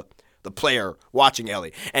as the player watching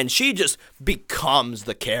Ellie, and she just becomes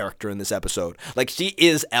the character in this episode. Like she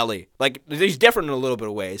is Ellie. Like she's different in a little bit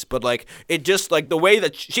of ways, but like it just like the way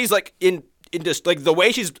that she's like in just like the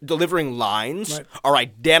way she's delivering lines Right. are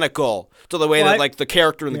identical to the way Well, that like the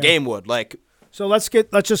character in the yeah. game would. Like So let's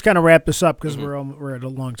just kind of wrap this up because we're at a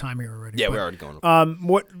long time here already. yeah, But, we're already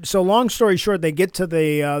going. So long story short, they get to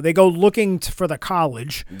they go looking for the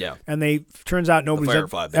college. Yeah. And turns out nobody's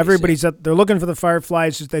Firefly base, everybody's they're looking for the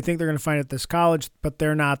Fireflies. They think they're going to find it at this college, but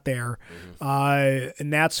they're not there.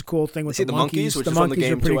 And that's the cool thing with see the the monkeys, which The is from the monkeys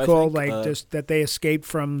game are pretty too, I cool. think. Like just that they escaped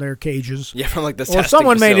from their cages. Yeah, from like the Well, testing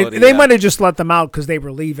someone made it. facility, They yeah. might have just let them out because they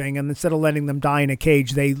were leaving, and instead of letting them die in a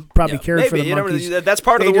cage, they probably Yeah, cared for maybe. the You monkeys. never, that's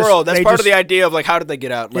part of They the just- world. That's they part of just- the idea of like how did they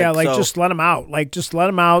get out? Like, so, just let them out. Like just let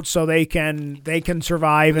them out so they can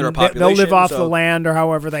survive They're a and they'll live population, off so- the land or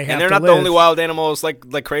however they have and they're to not live. the only wild animals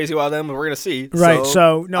like crazy wild animals we're gonna see. Right.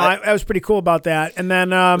 So no, I- I was pretty cool about that. And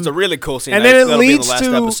then it's a really cool scene. and then it That'll be in the leads last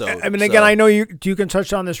to. episode, I mean, so. again, I know you can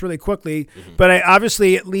touch on this really quickly, but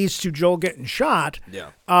obviously it leads to Joel getting shot. Yeah.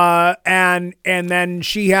 And then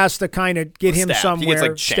she has to kind of get him Stabbed. He gets, somewhere.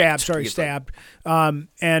 like, shanked. He gets, like- Stabbed.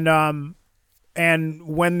 And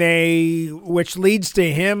when which leads to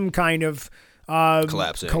him kind of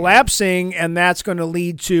collapsing, and that's going to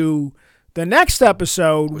lead to the next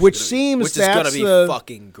episode, which seems which is gonna that's be the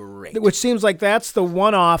fucking great. which seems like that's the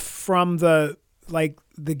one-off from the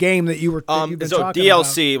game that you've been so talking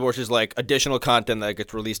DLC, which is like additional content that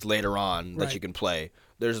gets released later on that Right. you can play.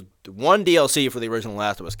 There's one DLC for the original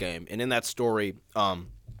Last of Us game, and in that story,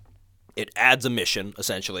 it adds a mission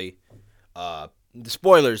essentially. The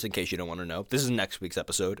spoilers, in case you don't want to know, this is next week's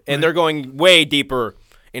episode, and they're going way deeper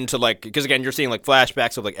into like because again, you're seeing like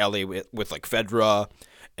flashbacks of like Ellie with like Fedra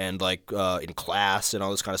and like in class and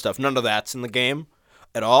all this kind of stuff. None of that's in the game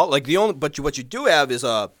at all. Like what you do have is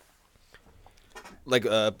I'm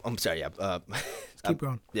sorry, yeah. Keep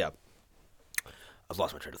going. Yeah. I've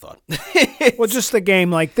lost my train of thought. Well, just the game,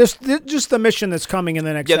 like this just the mission that's coming in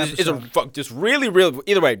the next Yeah, episode. it's just really,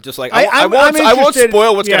 either way, just like I'm I won't interested-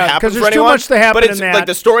 spoil what's yeah, gonna happen 'cause for there's too anyone. much to happen but it's in that. like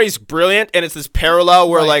the story's brilliant, and it's this parallel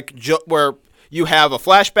where Right. like where you have a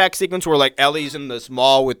flashback sequence where like Ellie's in this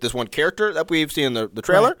mall with this one character that we've seen in the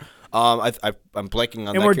trailer. I'm blanking on. and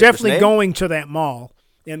that we're character's definitely name. going to that mall,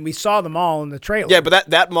 and we saw the mall in the trailer. Yeah, but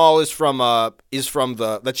that mall is from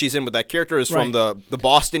the that she's in with that character is from Right. the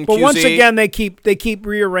Boston. But QZ. once again, they keep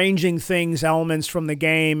rearranging elements from the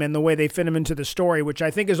game, and the way they fit them into the story, which I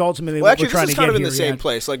think is ultimately Well, what actually, we're trying this is to kind get of in here. the same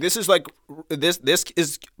place. Like this is like this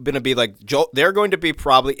is going to be like Joel. They're going to be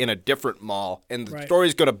probably in a different mall, and the Right.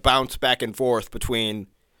 story's going to bounce back and forth between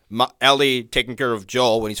Ellie taking care of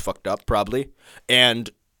Joel when he's fucked up, probably, and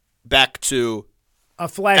back to A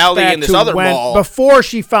flashback Ellie in this to other when, mall. before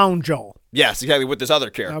she found Joel. yes, exactly with this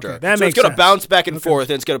other character. Okay, that so makes it's going to sense. bounce back and forth,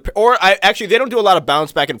 and it's going to. Or actually they don't do a lot of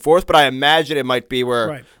bounce back and forth, but I imagine it might be where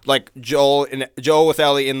Right. like Joel with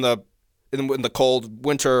Ellie in the cold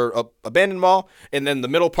winter abandoned mall, and then the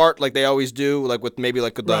middle part like they always do, like with maybe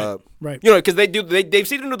like the Right. you know because they've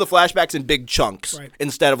seen them do the flashbacks in big chunks Right.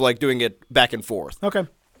 instead of like doing it back and forth. Okay.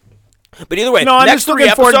 But either way, No, I'm next just looking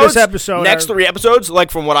three forward to episodes, this episode. Next 3 episodes,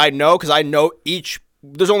 like from what I know, because I know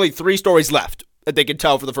there's only 3 stories left that they can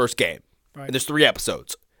tell for the first game, Right. and there's 3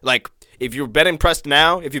 episodes. Like if you've been impressed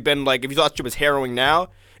now, if you thought shit was harrowing now,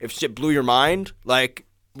 if shit blew your mind, like.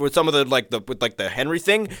 With some of the Henry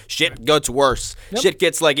thing, shit gets worse. Yep. Shit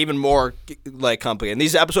gets like even more like complicated. And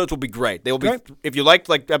these episodes will be great. They will be Okay. if you liked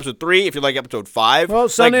like episode 3, if you like episode 5. Well,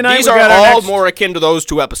 Sunday night these we are got our all next- more akin to those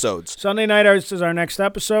 2 episodes. Sunday night is our next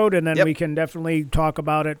episode, and then Yep. we can definitely talk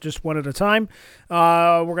about it just one at a time.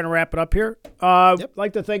 We're going to wrap it up here. I'd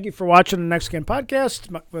like to thank you for watching the Next Gen podcast,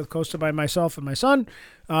 hosted by myself and my son.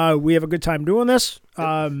 We have a good time doing this.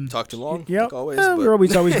 Talk too long, Yeah, like always. we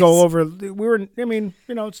but- always go over.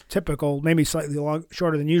 It's typical, maybe slightly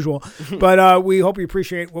shorter than usual, but we hope you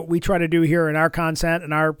appreciate what we try to do here in our content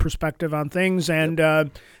and our perspective on things.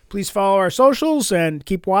 And please follow our socials and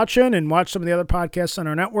keep watching and watch some of the other podcasts on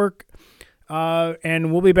our network.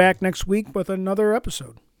 And we'll be back next week with another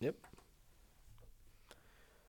episode.